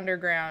NXT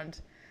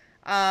Underground.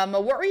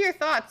 What were your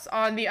thoughts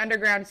on the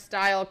Underground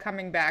style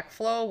coming back?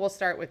 Flo, we'll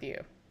start with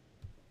you.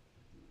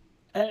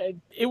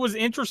 It was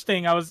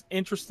interesting. I was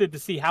interested to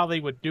see how they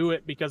would do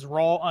it because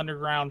Raw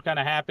Underground kind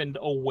of happened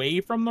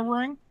away from the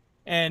ring,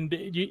 and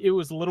it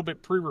was a little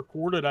bit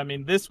pre-recorded. I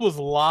mean, this was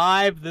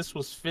live. This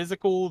was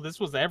physical. This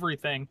was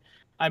everything.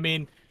 I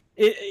mean,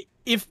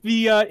 if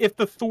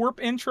the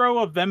Thorpe intro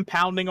of them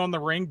pounding on the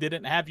ring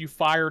didn't have you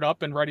fired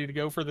up and ready to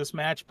go for this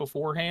match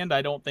beforehand,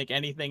 I don't think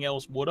anything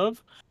else would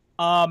have.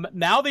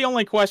 Now the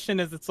only question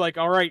is, it's like,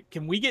 all right,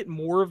 can we get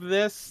more of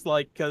this?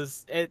 Like,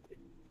 cause it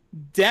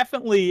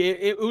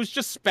was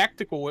just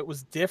spectacle. It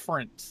was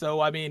different. So,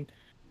 I mean,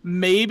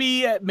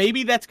 maybe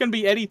that's going to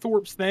be Eddie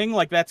Thorpe's thing.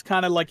 Like, that's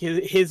kind of like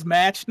his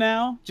match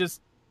now,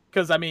 just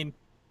cause I mean,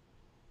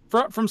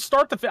 from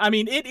start to finish, I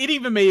mean, it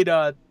even made,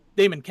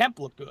 Damon Kemp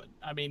look good.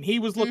 I mean, he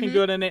was looking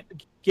good in it.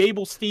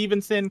 Gable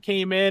Stevenson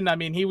came in. I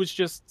mean, he was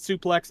just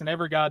suplexing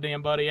every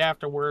goddamn buddy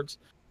afterwards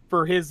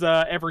for his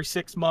every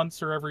 6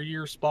 months or every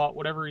year spot,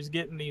 whatever he's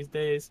getting these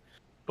days.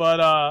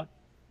 But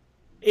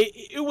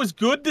it was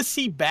good to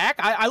see back.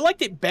 I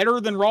liked it better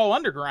than Raw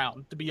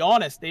Underground, to be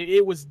honest.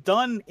 It was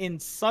done in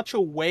such a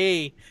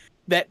way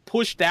that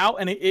pushed out,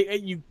 and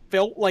you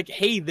felt like,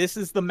 hey, this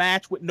is the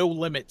match with no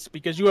limits,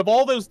 because you have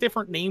all those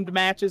different named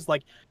matches.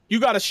 Like, you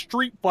got a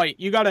street fight,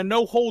 you got a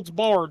no holds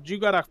barred, you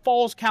got a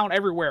falls count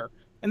everywhere,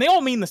 and they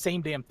all mean the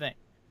same damn thing.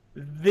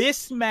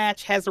 This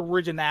match has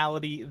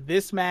originality.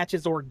 This match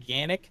is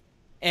organic,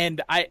 and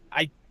I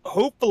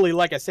hopefully,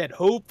 like I said,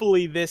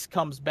 hopefully this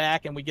comes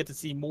back and we get to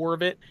see more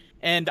of it.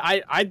 And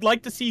I'd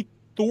like to see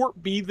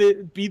Thorpe be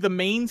the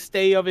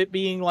mainstay of it,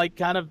 being like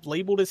kind of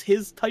labeled as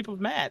his type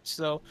of match.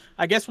 So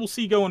I guess we'll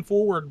see going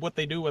forward what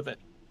they do with it.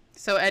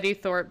 So Eddie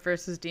Thorpe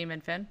versus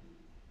Demon Finn.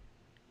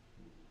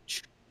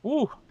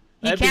 Ooh,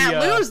 you can't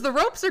lose. The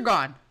ropes are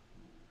gone.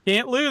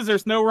 Can't lose.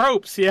 There's no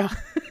ropes. Yeah.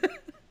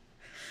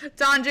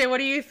 Donjay,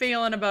 what are you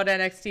feeling about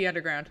NXT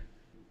Underground?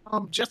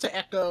 Just to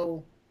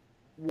echo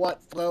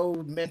what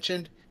Flo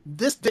mentioned,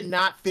 this did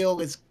not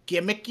feel as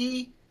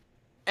gimmicky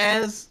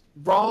as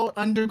Raw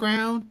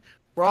Underground.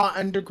 Raw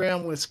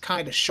Underground was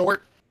kind of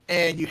short,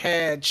 and you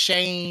had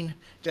Shane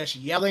just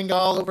yelling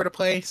all over the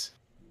place.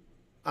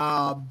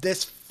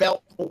 This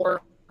felt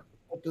more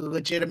with a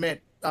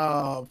legitimate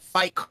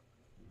Fight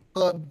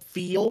Club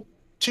feel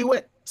to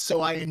it,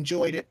 so I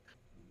enjoyed it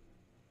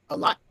a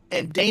lot.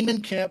 And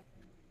Damon Kemp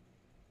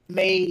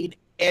made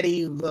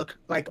Eddie look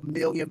like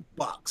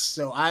 $1,000,000.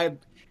 So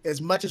as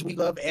much as we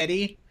love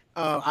Eddie,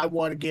 I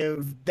want to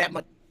give that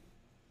much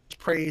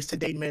praise to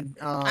Damon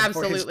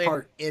for his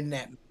part in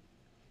that.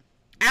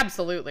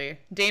 Absolutely.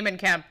 Damon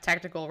Kemp,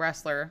 technical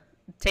wrestler.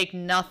 Take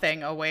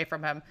nothing away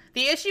from him.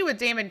 The issue with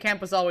Damon Kemp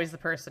was always the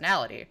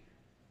personality.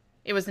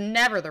 It was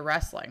never the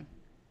wrestling.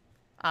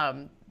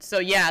 So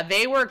yeah,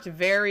 they worked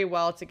very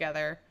well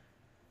together.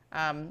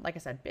 Like I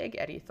said, big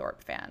Eddie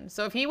Thorpe fan.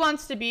 So if he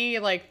wants to be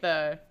like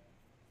the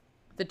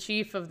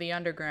chief of the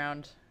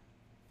underground,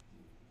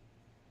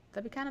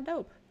 that'd be kind of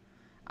dope.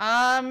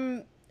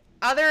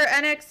 Other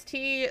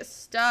NXT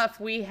stuff,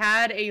 we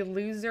had a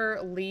loser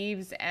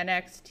leaves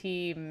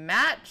NXT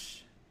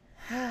match.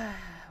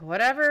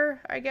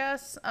 Whatever, I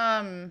guess.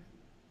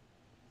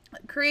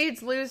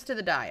 Creeds lose to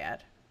the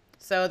Dyad.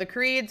 So the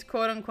Creeds,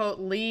 quote unquote,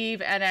 leave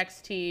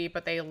NXT,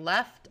 but they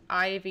left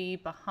Ivy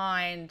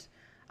behind.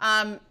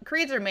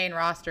 Creeds are main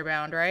roster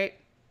bound, right?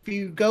 If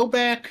you go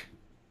back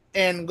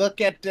and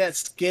look at that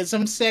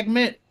Schism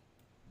segment,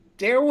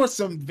 there were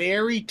some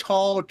very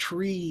tall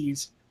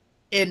trees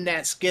in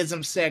that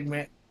Schism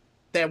segment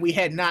that we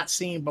had not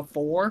seen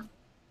before.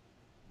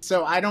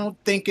 So I don't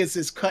think it's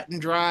as cut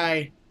and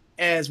dry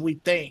as we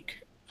think.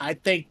 I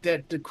think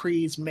that the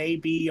Creeds may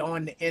be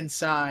on the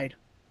inside.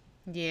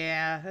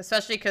 Yeah,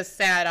 especially because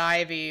Sad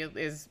Ivy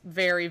is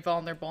very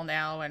vulnerable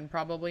now and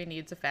probably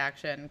needs a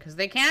faction, because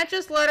they can't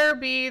just let her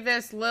be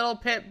this little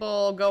pit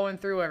bull going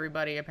through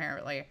everybody,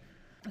 apparently.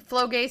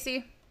 Flo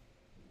Gacy,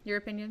 your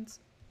opinions?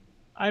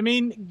 I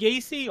mean,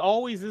 Gacy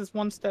always is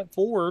one step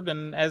forward,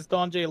 and as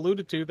Don J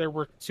alluded to, there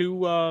were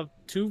two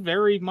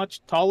very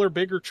much taller,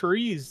 bigger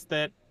trees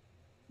that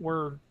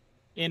were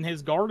in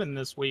his garden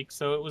this week.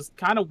 So it was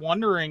kind of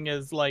wondering,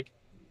 as like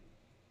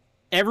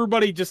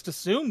everybody just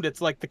assumed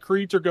it's like the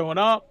Creeds are going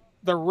up,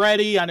 they're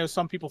ready. I know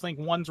some people think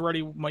one's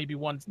ready, maybe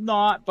one's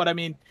not, but I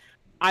mean,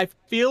 I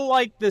feel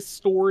like this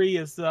story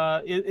is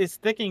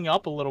thickening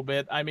up a little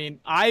bit. I mean,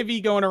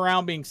 Ivy going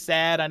around being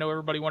sad. I know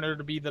everybody wanted her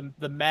to be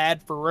the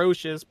mad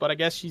ferocious, but I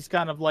guess she's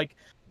kind of like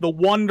the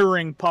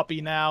wandering puppy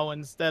now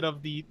instead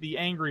of the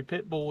angry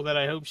pit bull that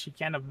I hope she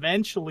can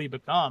eventually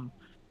become.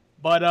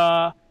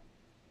 But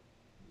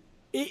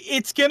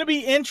it's going to be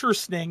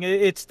interesting.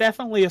 It's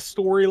definitely a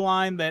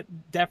storyline that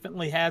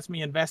definitely has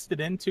me invested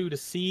into to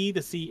see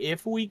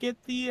if we get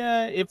the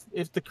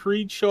if the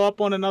Creed show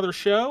up on another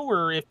show,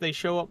 or if they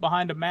show up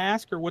behind a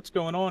mask, or what's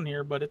going on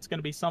here. But it's going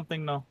to be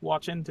something to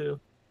watch into.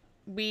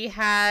 We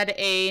had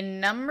a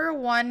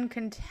 #1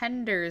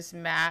 contenders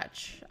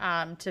match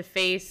to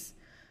face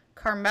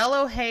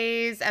Carmelo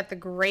Hayes at the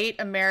Great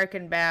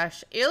American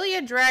Bash.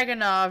 Ilya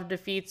Dragunov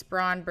defeats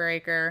Braun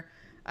Breaker.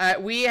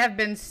 We have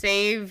been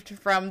saved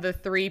from the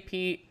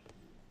three-peat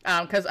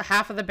because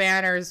half of the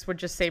banners would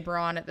just say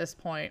Braun at this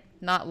point.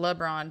 Not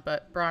LeBron,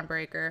 but Braun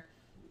Breaker.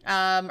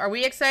 Are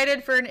we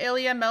excited for an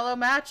Ilya Mello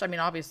match? I mean,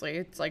 obviously,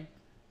 it's like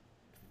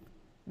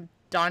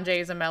Don J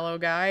is a Mello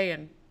guy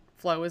and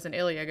Flo is an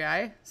Ilya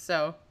guy.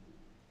 So,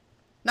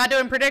 not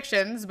doing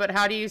predictions, but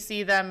how do you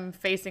see them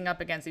facing up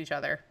against each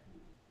other?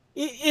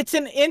 It's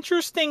an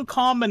interesting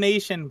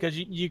combination because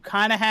you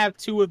kind of have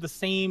two of the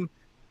same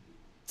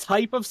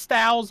type of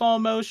styles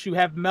almost. You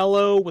have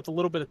Mello with a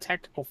little bit of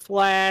technical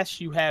flash.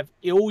 You have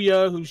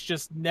Ilya, who's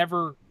just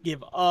never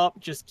give up,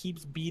 just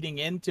keeps beating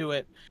into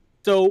it.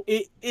 So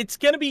it's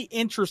going to be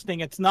interesting.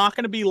 It's not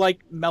going to be like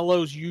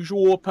Mello's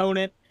usual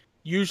opponent.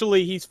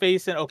 Usually he's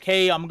facing,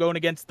 okay, I'm going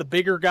against the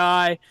bigger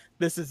guy.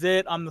 This is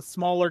it. I'm the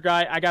smaller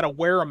guy. I got to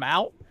wear him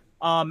out.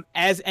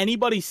 As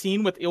anybody's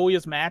seen with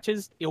Ilya's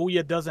matches,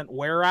 Ilya doesn't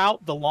wear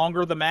out. The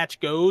longer the match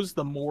goes,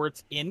 the more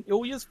it's in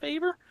Ilya's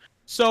favor.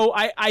 So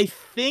I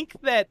think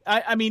that,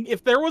 I mean,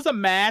 if there was a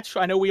match,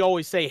 I know we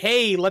always say,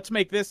 hey, let's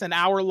make this an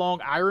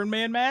hour-long Iron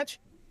Man match.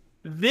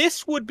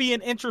 This would be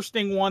an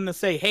interesting one to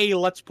say, hey,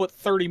 let's put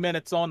 30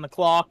 minutes on the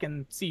clock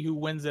and see who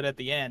wins it at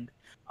the end.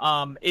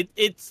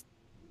 It's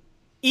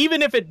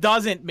even if it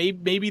doesn't,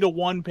 maybe to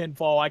one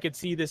pinfall, I could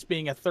see this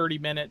being a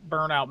 30-minute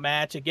burnout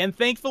match. Again,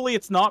 thankfully,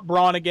 it's not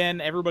Braun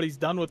again. Everybody's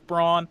done with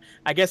Braun.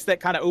 I guess that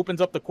kind of opens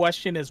up the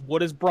question is,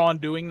 what is Braun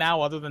doing now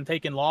other than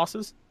taking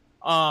losses?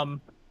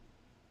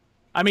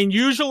 I mean,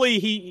 usually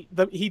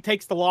he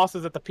takes the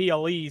losses at the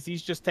PLEs.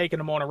 He's just taking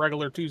them on a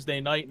regular Tuesday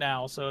night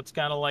now. So it's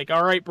kind of like,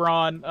 all right,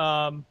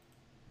 Braun,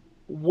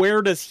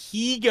 where does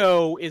he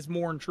go is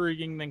more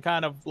intriguing than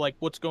kind of like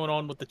what's going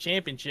on with the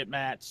championship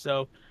match.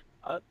 So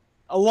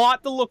a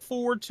lot to look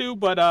forward to,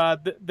 but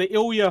the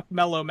Ilya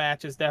Mello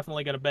match is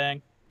definitely going to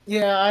bang.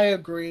 Yeah, I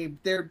agree.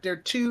 They're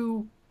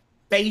two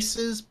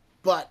bases,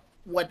 but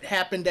what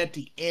happened at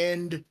the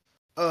end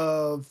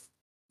of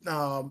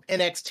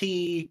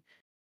NXT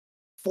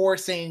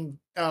forcing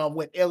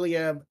with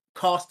Ilya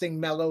costing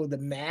Mello the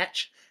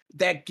match,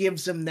 that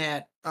gives him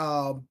that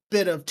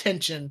bit of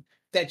tension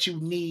that you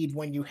need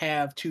when you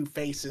have two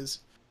faces.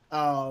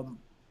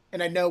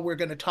 and I know we're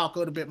going to talk a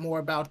little bit more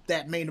about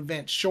that main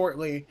event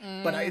shortly.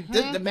 But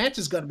the match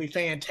is going to be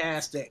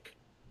fantastic,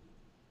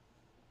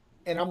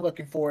 and I'm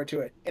looking forward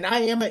to it. And I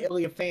am an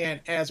Ilya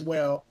fan as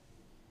well.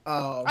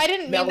 I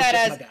didn't mean that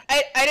as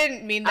I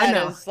didn't mean that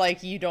as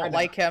like you don't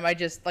like him. I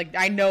just like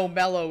I know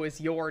Mello is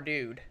your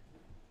dude.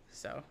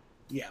 So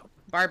yeah,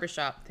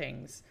 barbershop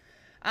things.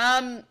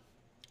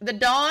 The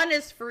Dawn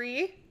is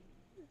free.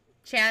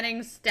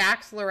 Channing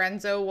Stacks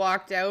Lorenzo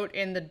walked out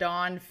in the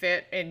Dawn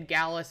fit in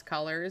Gallus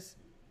colors,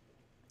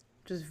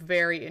 which is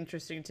very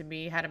interesting to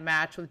me. Had a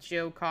match with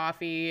Joe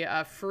Coffey,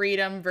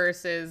 Freedom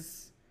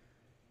versus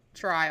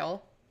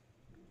Trial,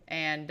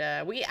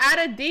 and we had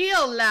a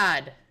deal,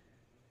 lad.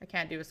 I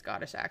can't do a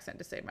Scottish accent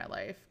to save my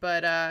life,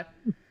 but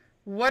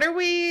what are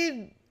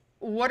we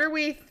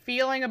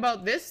feeling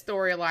about this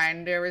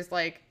storyline? There was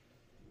like,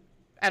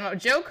 I don't know,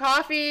 Joe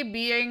Coffey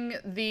being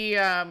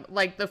the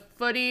like the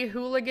footy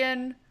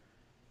hooligan,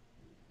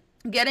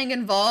 getting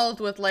involved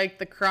with like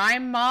the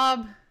crime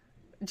mob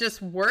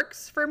just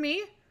works for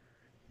me.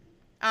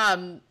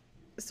 So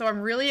I'm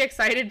really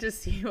excited to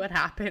see what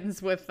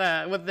happens with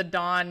the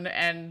Dawn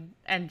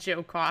and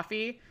Joe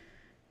Coffey.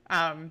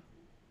 I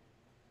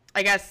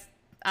guess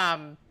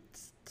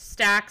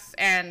Stacks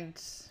and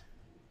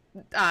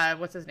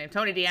what's his name?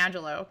 Tony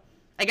D'Angelo.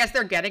 I guess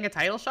they're getting a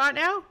title shot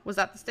now? Was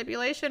that the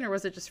stipulation, or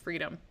was it just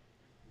Freedom?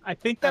 I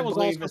think that was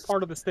also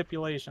part of the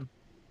stipulation.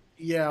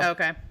 Yeah.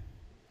 Okay.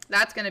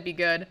 That's going to be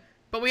good.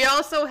 But we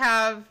also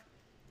have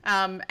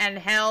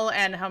Angel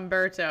and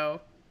Humberto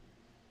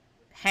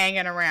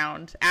hanging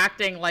around,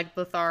 acting like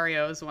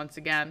Lotharios once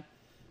again.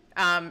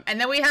 And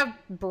then we have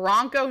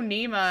Bronco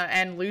Nima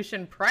and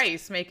Lucian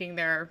Price making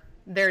their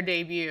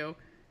debut.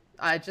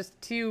 Just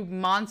two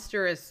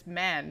monstrous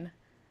men.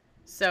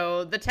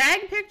 So the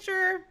tag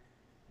picture,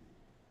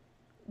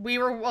 we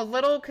were a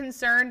little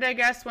concerned, I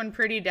guess, when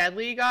Pretty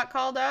Deadly got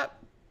called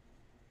up.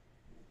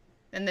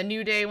 And the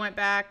New Day went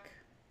back.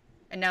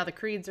 And now the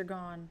Creeds are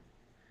gone.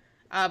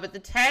 But the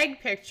tag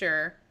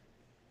picture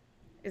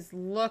is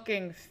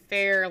looking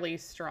fairly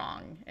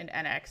strong in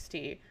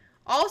NXT.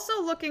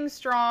 Also looking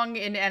strong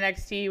in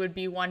NXT would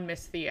be one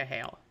Miss Thea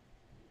Hale.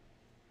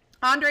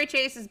 Andre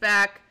Chase is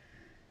back.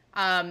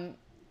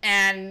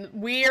 And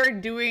we are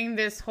doing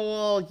this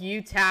whole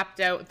you tapped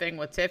out thing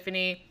with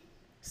Tiffany.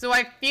 So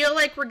I feel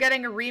like we're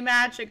getting a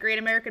rematch at Great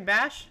American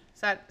Bash.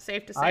 Is that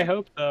safe to say? I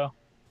hope so.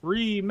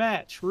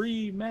 Rematch.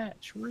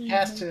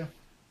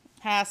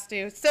 Has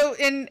to. So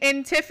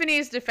in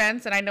Tiffany's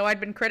defense, and I know I'd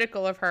been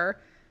critical of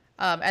her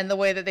and the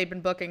way that they've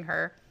been booking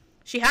her,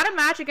 she had a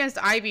match against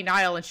Ivy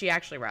Nile and she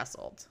actually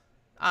wrestled.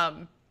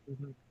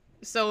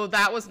 So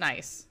that was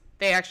nice.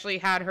 They actually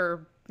had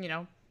her,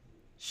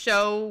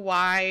 show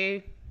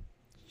why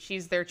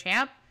she's their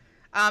champ.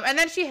 And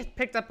then she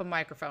picked up a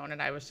microphone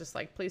and I was just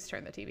like, please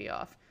turn the TV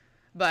off.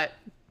 But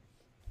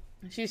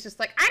she's just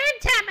like, I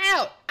didn't tap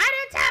out.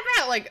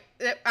 Like,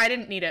 I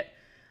didn't need it.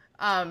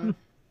 I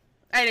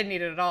didn't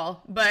need it at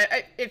all. But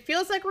it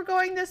feels like we're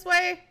going this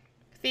way.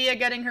 Thea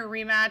getting her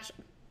rematch.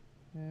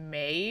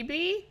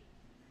 Maybe.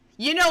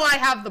 I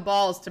have the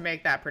balls to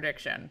make that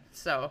prediction.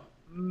 So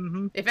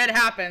if it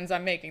happens,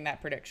 I'm making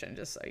that prediction,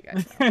 just so you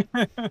guys know.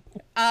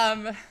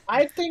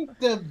 I think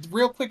the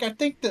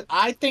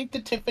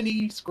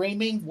Tiffany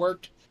screaming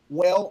worked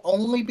well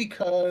only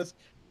because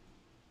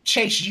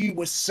Chase U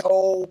was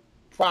so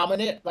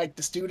prominent, like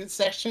the student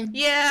section.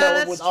 Yeah, so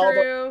that's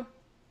true.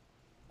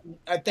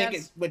 I think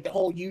it's with the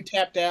whole you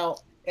tapped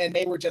out, and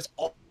they were just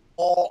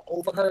all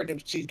over her.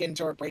 And she's getting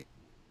to her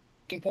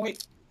breaking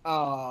point,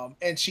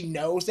 and she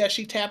knows that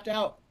she tapped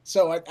out.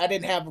 So I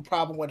didn't have a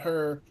problem with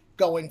her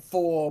going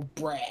full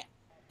brat.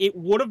 It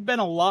would have been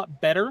a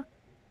lot better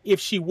if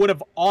she would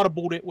have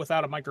audibled it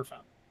without a microphone.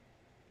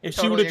 If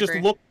she would have just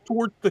looked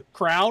toward the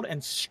crowd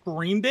and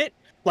screamed it,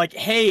 like,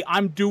 "Hey,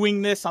 I'm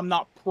doing this. I'm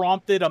not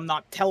prompted. I'm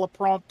not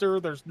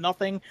teleprompter. There's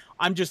nothing.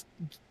 I'm just."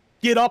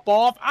 Get up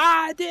off.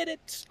 I did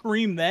it.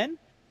 Scream then.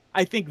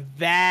 I think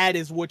that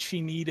is what she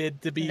needed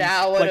to be.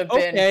 That would have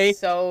been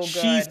so good.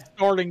 She's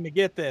starting to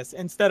get this.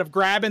 Instead of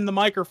grabbing the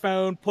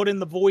microphone, putting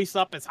the voice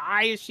up as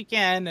high as she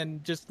can,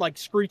 and just like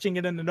screeching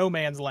it into no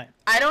man's land.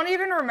 I don't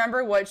even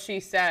remember what she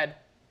said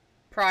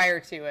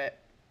prior to it.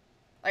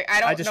 Like,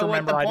 I don't know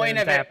what the point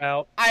of it.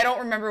 I don't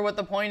remember what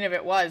the point of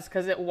it was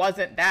because it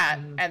wasn't that.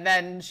 And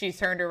then she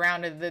turned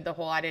around and did the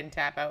whole I didn't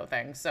tap out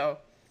thing. So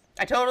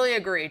I totally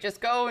agree. Just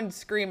go and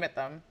scream at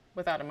them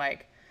without a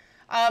mic.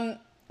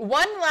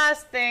 One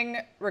last thing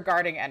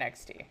regarding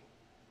NXT.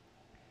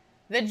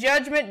 The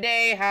Judgment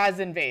Day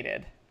has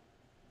invaded.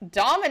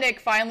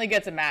 Dominic finally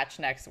gets a match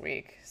next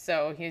week.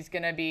 So he's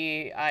going to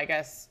be, I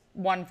guess,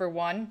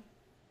 1-for-1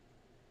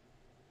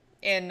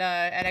 in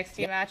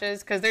NXT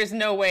matches. Because there's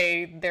no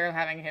way they're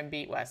having him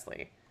beat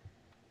Wesley.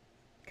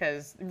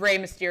 Because Rey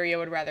Mysterio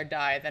would rather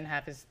die than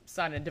have his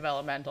son in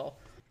developmental.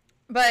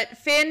 But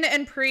Finn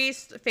and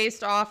Priest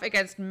faced off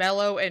against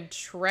Mello and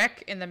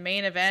Trek in the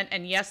main event.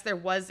 And yes, there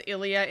was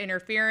Ilya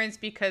interference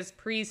because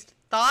Priest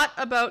thought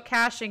about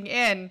cashing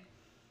in.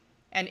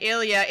 And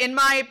Ilya, in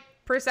my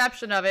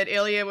perception of it,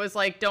 Ilya was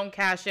like, don't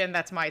cash in,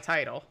 that's my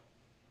title.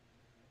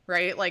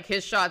 right? Like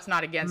his shot's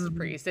not against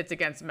Priest, it's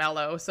against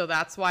Mello. So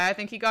that's why I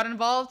think he got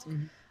involved.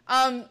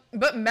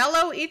 But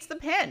Mello eats the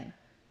pin.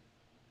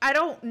 I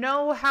don't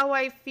know how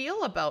I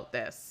feel about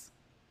this.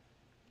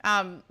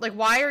 Like,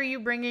 why are you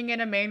bringing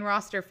in a main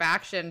roster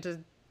faction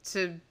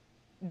to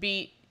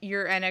beat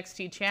your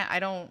NXT champ? I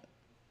don't.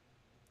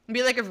 It'd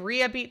be like if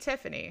Rhea beat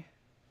Tiffany.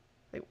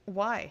 Like,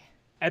 why?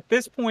 At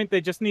this point,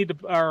 they just need to,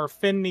 or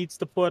Finn needs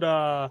to put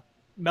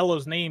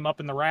Mello's name up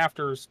in the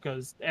rafters,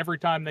 because every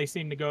time they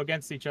seem to go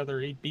against each other,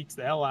 he beats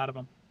the hell out of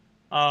them.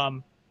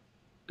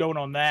 Going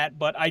on that,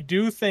 but I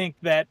do think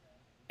that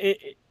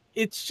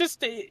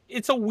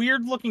it's a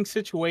weird looking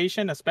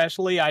situation.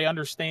 Especially, I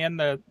understand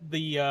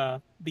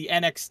the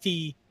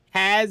NXT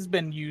has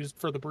been used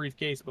for the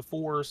briefcase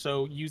before,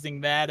 so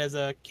using that as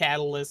a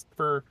catalyst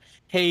for,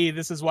 hey,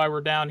 this is why we're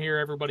down here,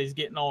 everybody's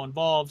getting all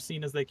involved,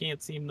 seeing as they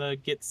can't seem to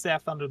get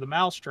Seth under the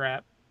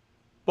mousetrap.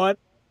 But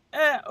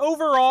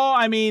overall,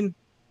 I mean,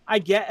 I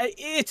get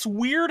it's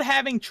weird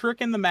having Trick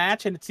in the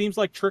match, and it seems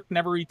like Trick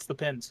never eats the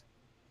pins.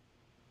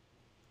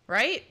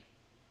 Right?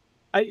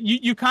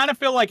 You kind of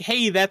feel like,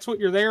 hey, that's what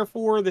you're there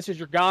for. This is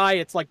your guy.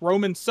 It's like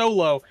Roman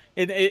Solo.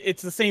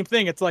 It's the same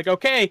thing. It's like,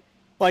 okay,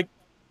 like,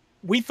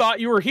 we thought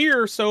you were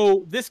here,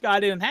 so this guy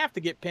didn't have to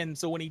get pinned.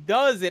 So when he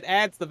does, it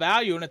adds the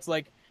value, and it's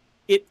like,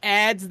 it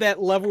adds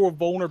that level of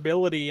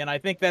vulnerability, and I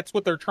think that's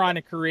what they're trying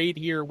to create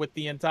here with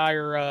the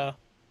entire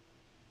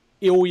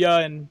Ilya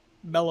and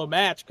Mello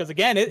match. Because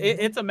again,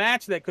 it's a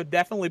match that could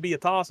definitely be a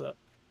toss-up.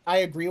 I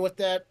agree with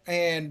that,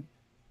 and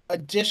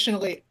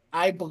additionally,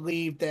 I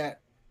believe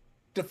that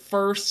the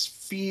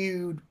first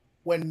feud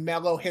when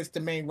Mello hits the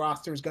main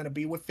roster is going to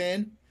be with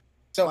Finn.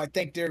 So I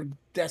think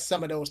that's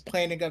some of those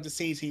planning of the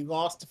season. He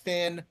lost to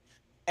Finn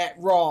at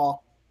Raw,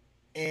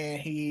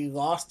 and he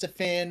lost to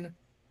Finn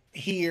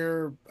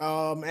here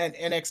at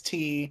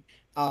NXT.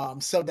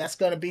 So that's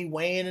going to be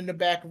weighing in the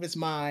back of his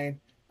mind.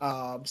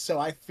 So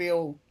I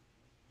feel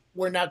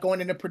we're not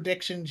going into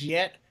predictions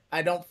yet.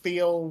 I don't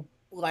feel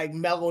like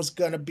Mello's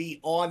going to be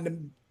on the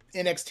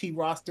NXT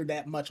roster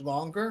that much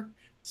longer.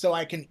 So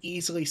I can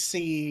easily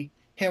see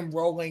him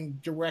rolling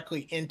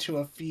directly into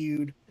a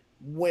feud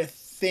with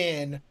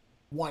Finn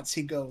once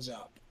he goes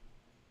up.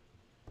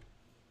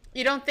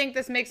 You don't think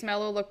this makes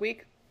Mello look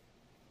weak?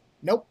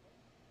 Nope.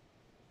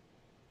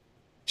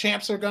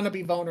 Champs are going to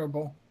be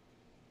vulnerable.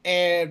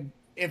 And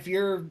if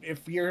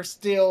you're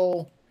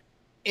still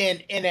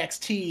in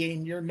NXT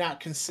and you're not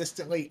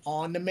consistently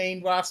on the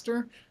main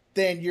roster,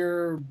 then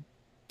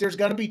there's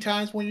going to be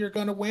times when you're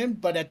going to win,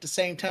 but at the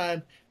same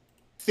time,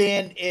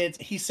 Finn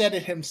he said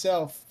it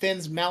himself,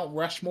 Finn's Mount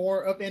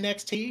Rushmore of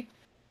NXT.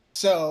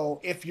 So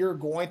if you're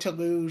going to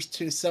lose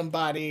to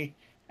somebody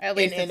at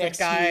least in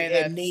NXT,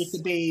 it needs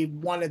to be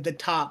one of the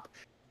top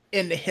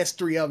in the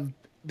history of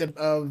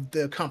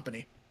the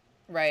company.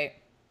 Right.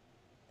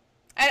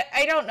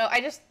 I don't know. I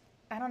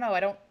don't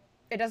know.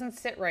 It doesn't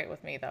sit right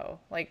with me though.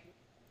 Like,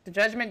 the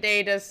Judgment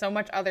Day does so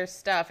much other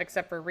stuff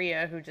except for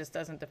Rhea, who just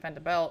doesn't defend a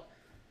belt.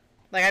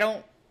 Like, I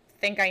don't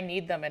think I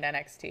need them in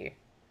NXT.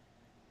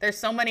 There's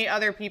so many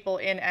other people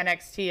in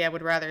NXT I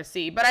would rather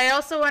see. But I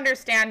also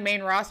understand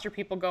main roster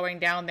people going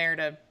down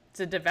there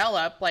to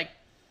develop. Like,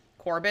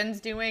 Corbin's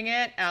doing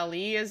it.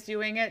 Ali is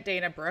doing it.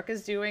 Dana Brooke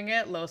is doing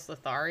it. Los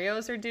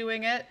Lotharios are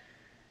doing it.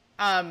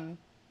 But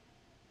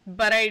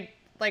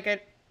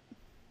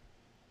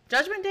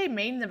Judgment Day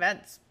main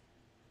events,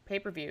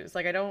 pay-per-views.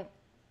 Like, I don't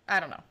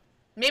know.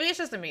 Maybe it's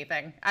just a me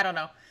thing. I don't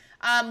know.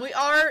 We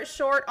are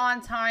short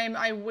on time.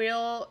 I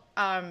will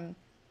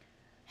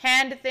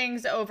hand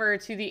things over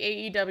to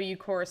the AEW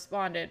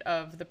correspondent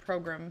of the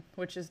program,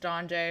 which is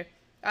Don J.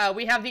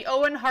 We have the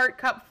Owen Hart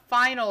Cup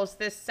Finals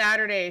this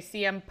Saturday.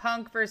 CM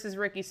Punk versus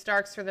Ricky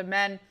Starks for the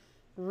men.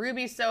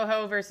 Ruby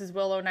Soho versus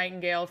Willow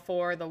Nightingale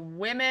for the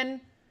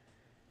women.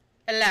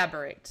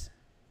 Elaborate.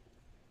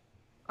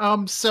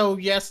 So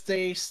yes,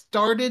 they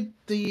started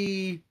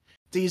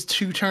these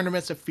two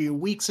tournaments a few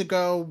weeks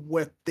ago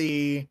with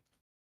the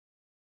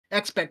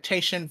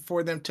expectation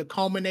for them to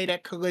culminate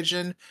at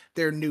Collision,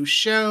 their new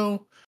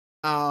show.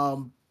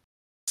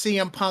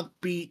 CM Punk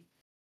beat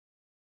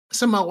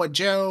Samoa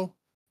Joe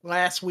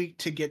last week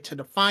to get to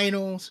the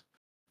finals.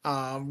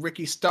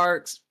 Ricky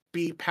Starks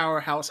beat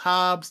Powerhouse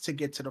Hobbs to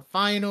get to the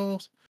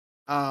finals.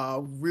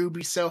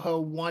 Ruby Soho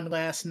won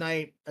last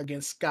night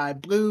against Sky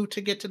Blue to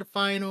get to the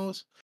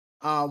finals.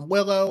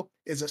 Willow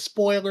is a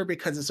spoiler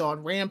because it's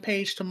on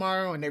Rampage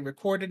tomorrow and they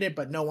recorded it,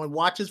 but no one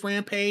watches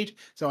Rampage,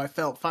 so I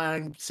felt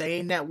fine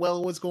saying that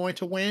Willow was going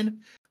to win.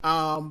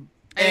 I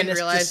didn't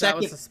realize that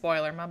was a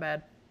spoiler, my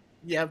bad.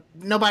 Yeah,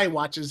 nobody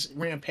watches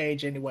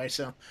Rampage anyway,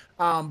 so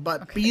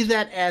but okay. Be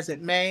that as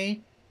it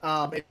may,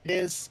 it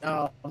is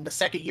the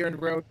second year in a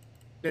row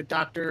that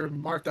Dr.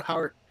 Martha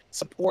Hart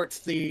supports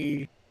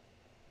the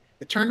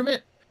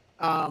tournament.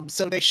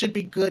 So they should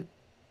be good.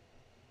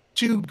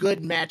 Two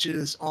good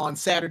matches on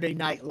Saturday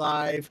Night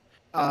Live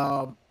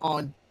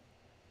on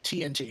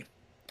TNT.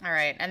 All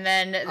right. And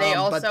then they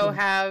also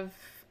have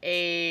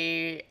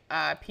a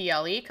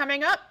PLE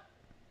coming up.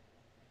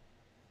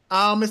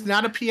 It's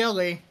not a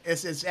PLE.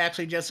 It's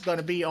actually just going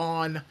to be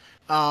on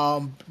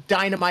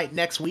Dynamite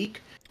next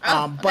week.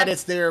 But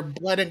it's their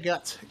Blood and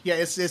Guts. Yeah,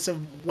 it's a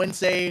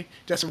Wednesday,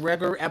 just a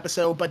regular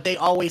episode. But they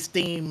always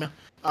theme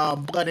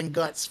Blood and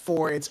Guts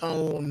for its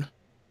own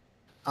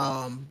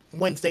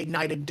Wednesday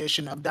night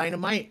edition of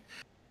Dynamite.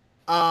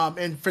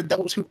 And for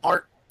those who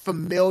aren't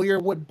familiar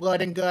with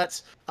Blood and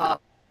Guts,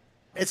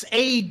 it's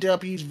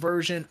AEW's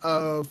version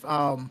of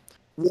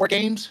War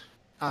Games.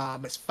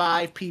 It's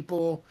 5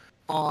 people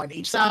on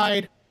each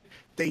side.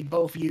 They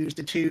both use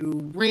the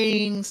 2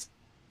 rings.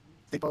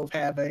 They both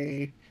have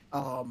a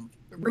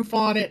roof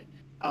on it.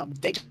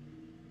 They just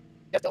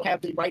don't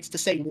have the rights to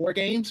say War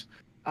Games.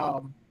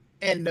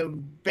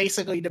 And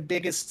basically the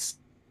biggest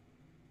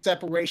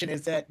separation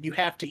is that you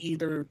have to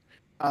either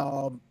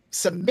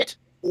submit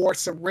or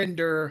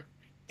surrender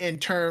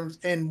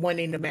in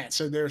winning the match.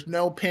 So there's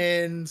no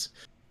pins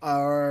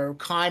or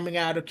climbing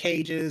out of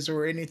cages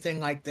or anything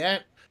like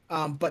that.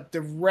 But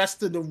the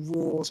rest of the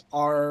rules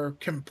are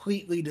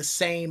completely the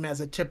same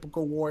as a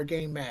typical War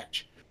Game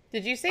match.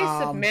 Did you say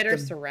submit or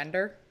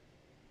surrender?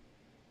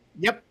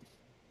 Yep.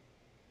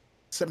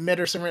 Submit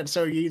or surrender.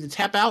 So you either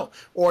tap out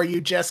or you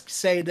just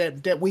say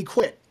that we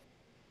quit.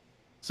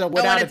 So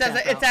without it's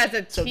as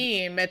a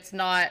team. It's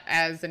not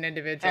as an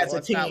individual.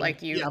 It's not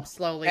like you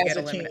slowly get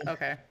eliminated.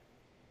 Okay.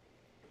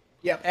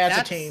 Yep, as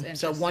a team.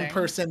 So one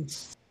person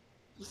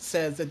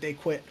says that they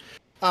quit.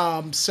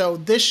 So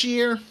this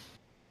year,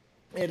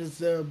 it is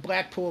the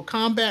Blackpool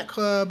Combat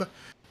Club,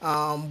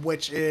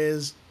 which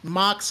is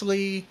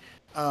Moxley,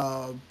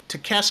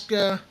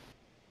 Takeshita,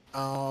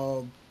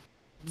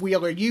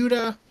 Wheeler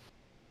Yuta,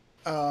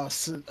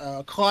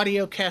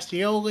 Claudio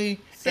Castagnoli,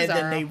 Cesaro. And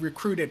then they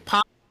recruited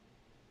Pac.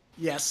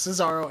 Yes,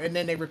 Cesaro, and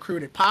then they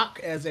recruited Pac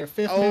as their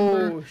 5th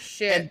member. Oh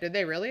shit! Did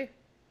they really?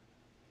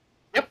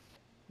 Yep.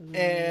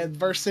 And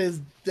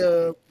versus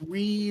the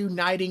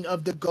reuniting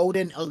of the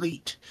Golden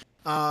Elite,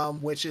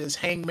 which is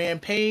Hangman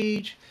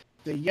Page,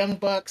 the Young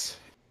Bucks,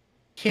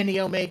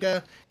 Kenny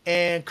Omega,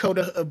 and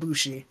Kota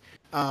Ibushi.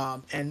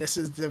 And this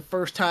is the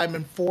first time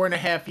in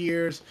 4.5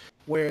 years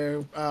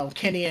where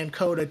Kenny and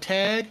Kota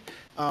tag.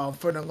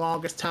 For the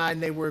longest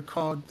time, they were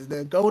called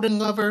the Golden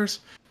Lovers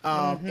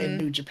in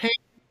New Japan.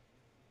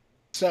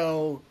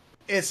 So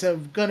it's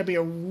going to be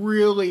a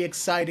really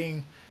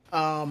exciting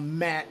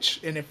match.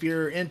 And if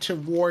you're into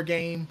War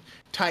Game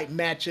type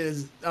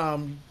matches,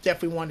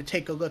 definitely want to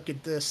take a look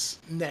at this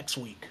next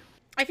week.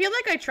 I feel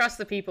like I trust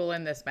the people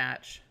in this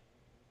match.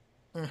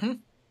 Mm-hmm.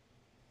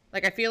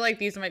 Like, I feel like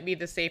these might be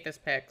the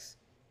safest picks,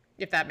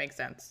 if that makes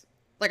sense.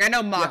 Like, I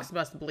know Mox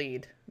must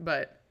bleed,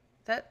 but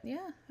I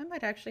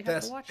might actually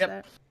have to watch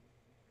that.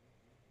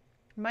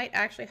 Might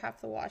actually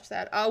have to watch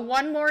that.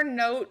 One more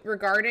note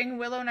regarding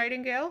Willow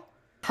Nightingale.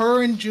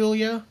 Her and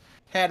Julia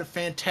had a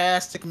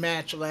fantastic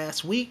match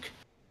last week.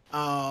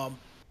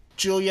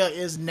 Julia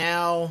is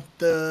now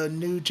the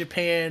New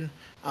Japan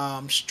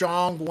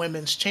Strong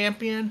Women's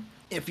Champion.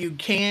 If you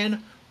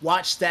can,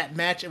 watch that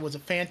match. It was a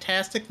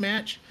fantastic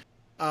match.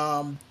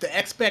 The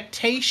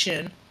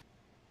expectation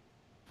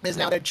is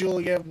now that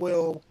Julia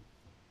will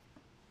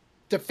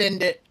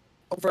defend it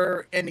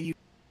over in the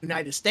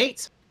United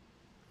States.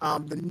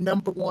 The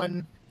number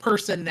one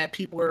person that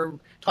people are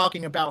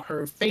talking about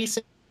her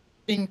facing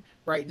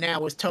right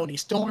now is Toni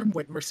Storm,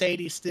 with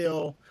Mercedes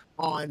still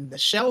on the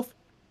shelf.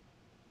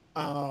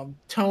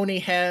 Toni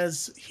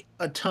has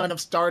a ton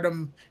of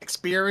Stardom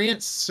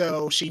experience,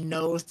 so she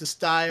knows the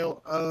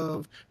style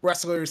of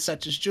wrestlers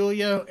such as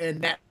Julia,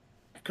 and that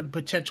could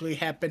potentially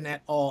happen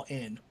at All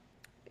In.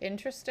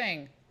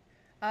 Interesting.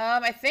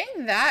 I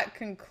think that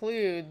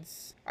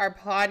concludes our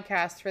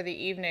podcast for the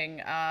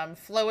evening.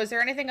 Flo, is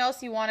there anything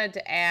else you wanted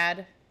to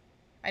add?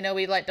 I know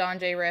we let Don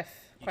J riff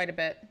quite a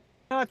bit.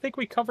 I think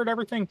we covered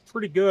everything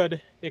pretty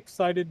good.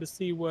 Excited to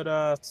see what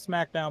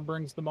SmackDown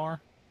brings tomorrow.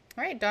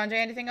 All right, Don J,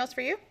 anything else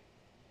for you?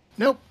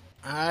 Nope.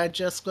 I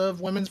just love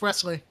women's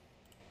wrestling.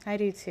 I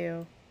do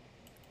too.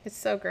 It's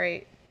so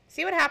great.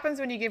 See what happens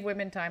when you give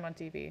women time on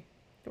TV.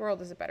 The world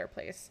is a better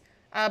place.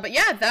 But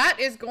yeah, that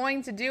is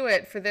going to do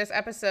it for this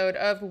episode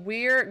of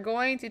We're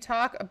Going to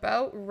Talk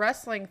About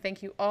Wrestling.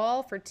 Thank you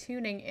all for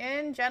tuning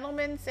in.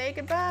 Gentlemen, say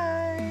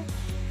goodbye.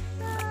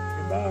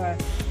 Goodbye.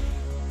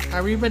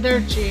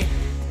 Arrivederci.